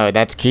 Oh, no,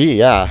 that's key,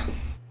 yeah.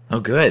 Oh,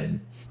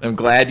 good. I'm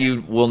glad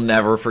you will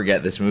never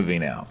forget this movie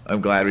now. I'm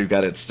glad we've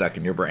got it stuck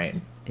in your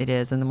brain. It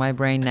is in my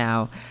brain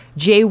now.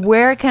 Jay,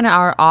 where can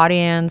our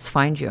audience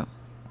find you?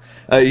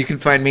 You can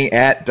find me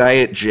at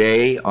Diet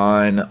J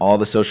on all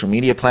the social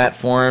media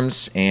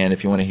platforms. And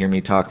if you want to hear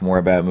me talk more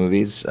about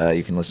movies,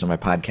 you can listen to my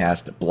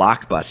podcast,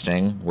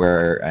 Blockbusting,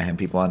 where I have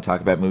people on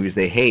talk about movies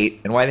they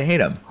hate and why they hate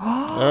them.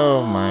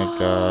 Oh, my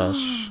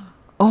gosh.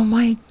 Oh,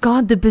 my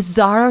God. The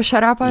Bizarro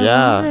Shut Up, I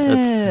Love It.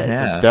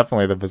 It's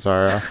definitely the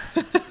Bizarro.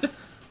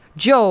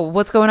 Joe,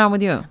 what's going on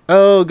with you?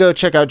 Oh, go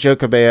check out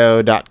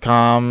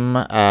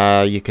joecabello.com.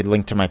 You could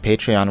link to my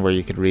Patreon where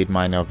you could read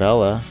my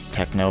novella,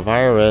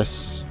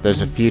 Technovirus.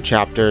 There's a few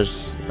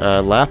chapters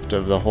left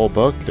of the whole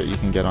book that you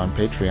can get on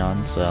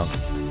Patreon, so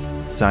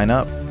sign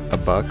up.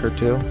 $1 or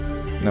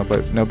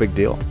 $2. No big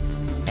deal.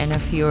 And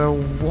if you're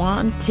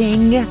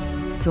wanting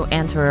to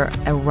enter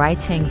a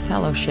writing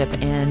fellowship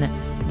in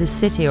the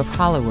city of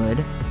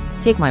Hollywood,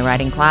 take my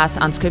writing class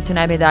on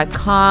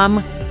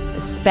scriptandabby.com.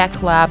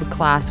 Spec Lab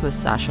class with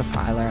Sasha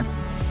Filer.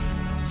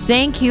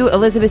 Thank you,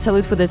 Elizabeth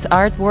Salute, for this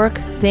artwork.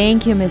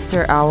 Thank you,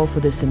 Mr. Owl,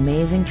 for this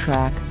amazing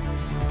track.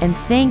 And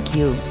thank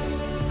you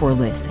for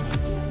listening.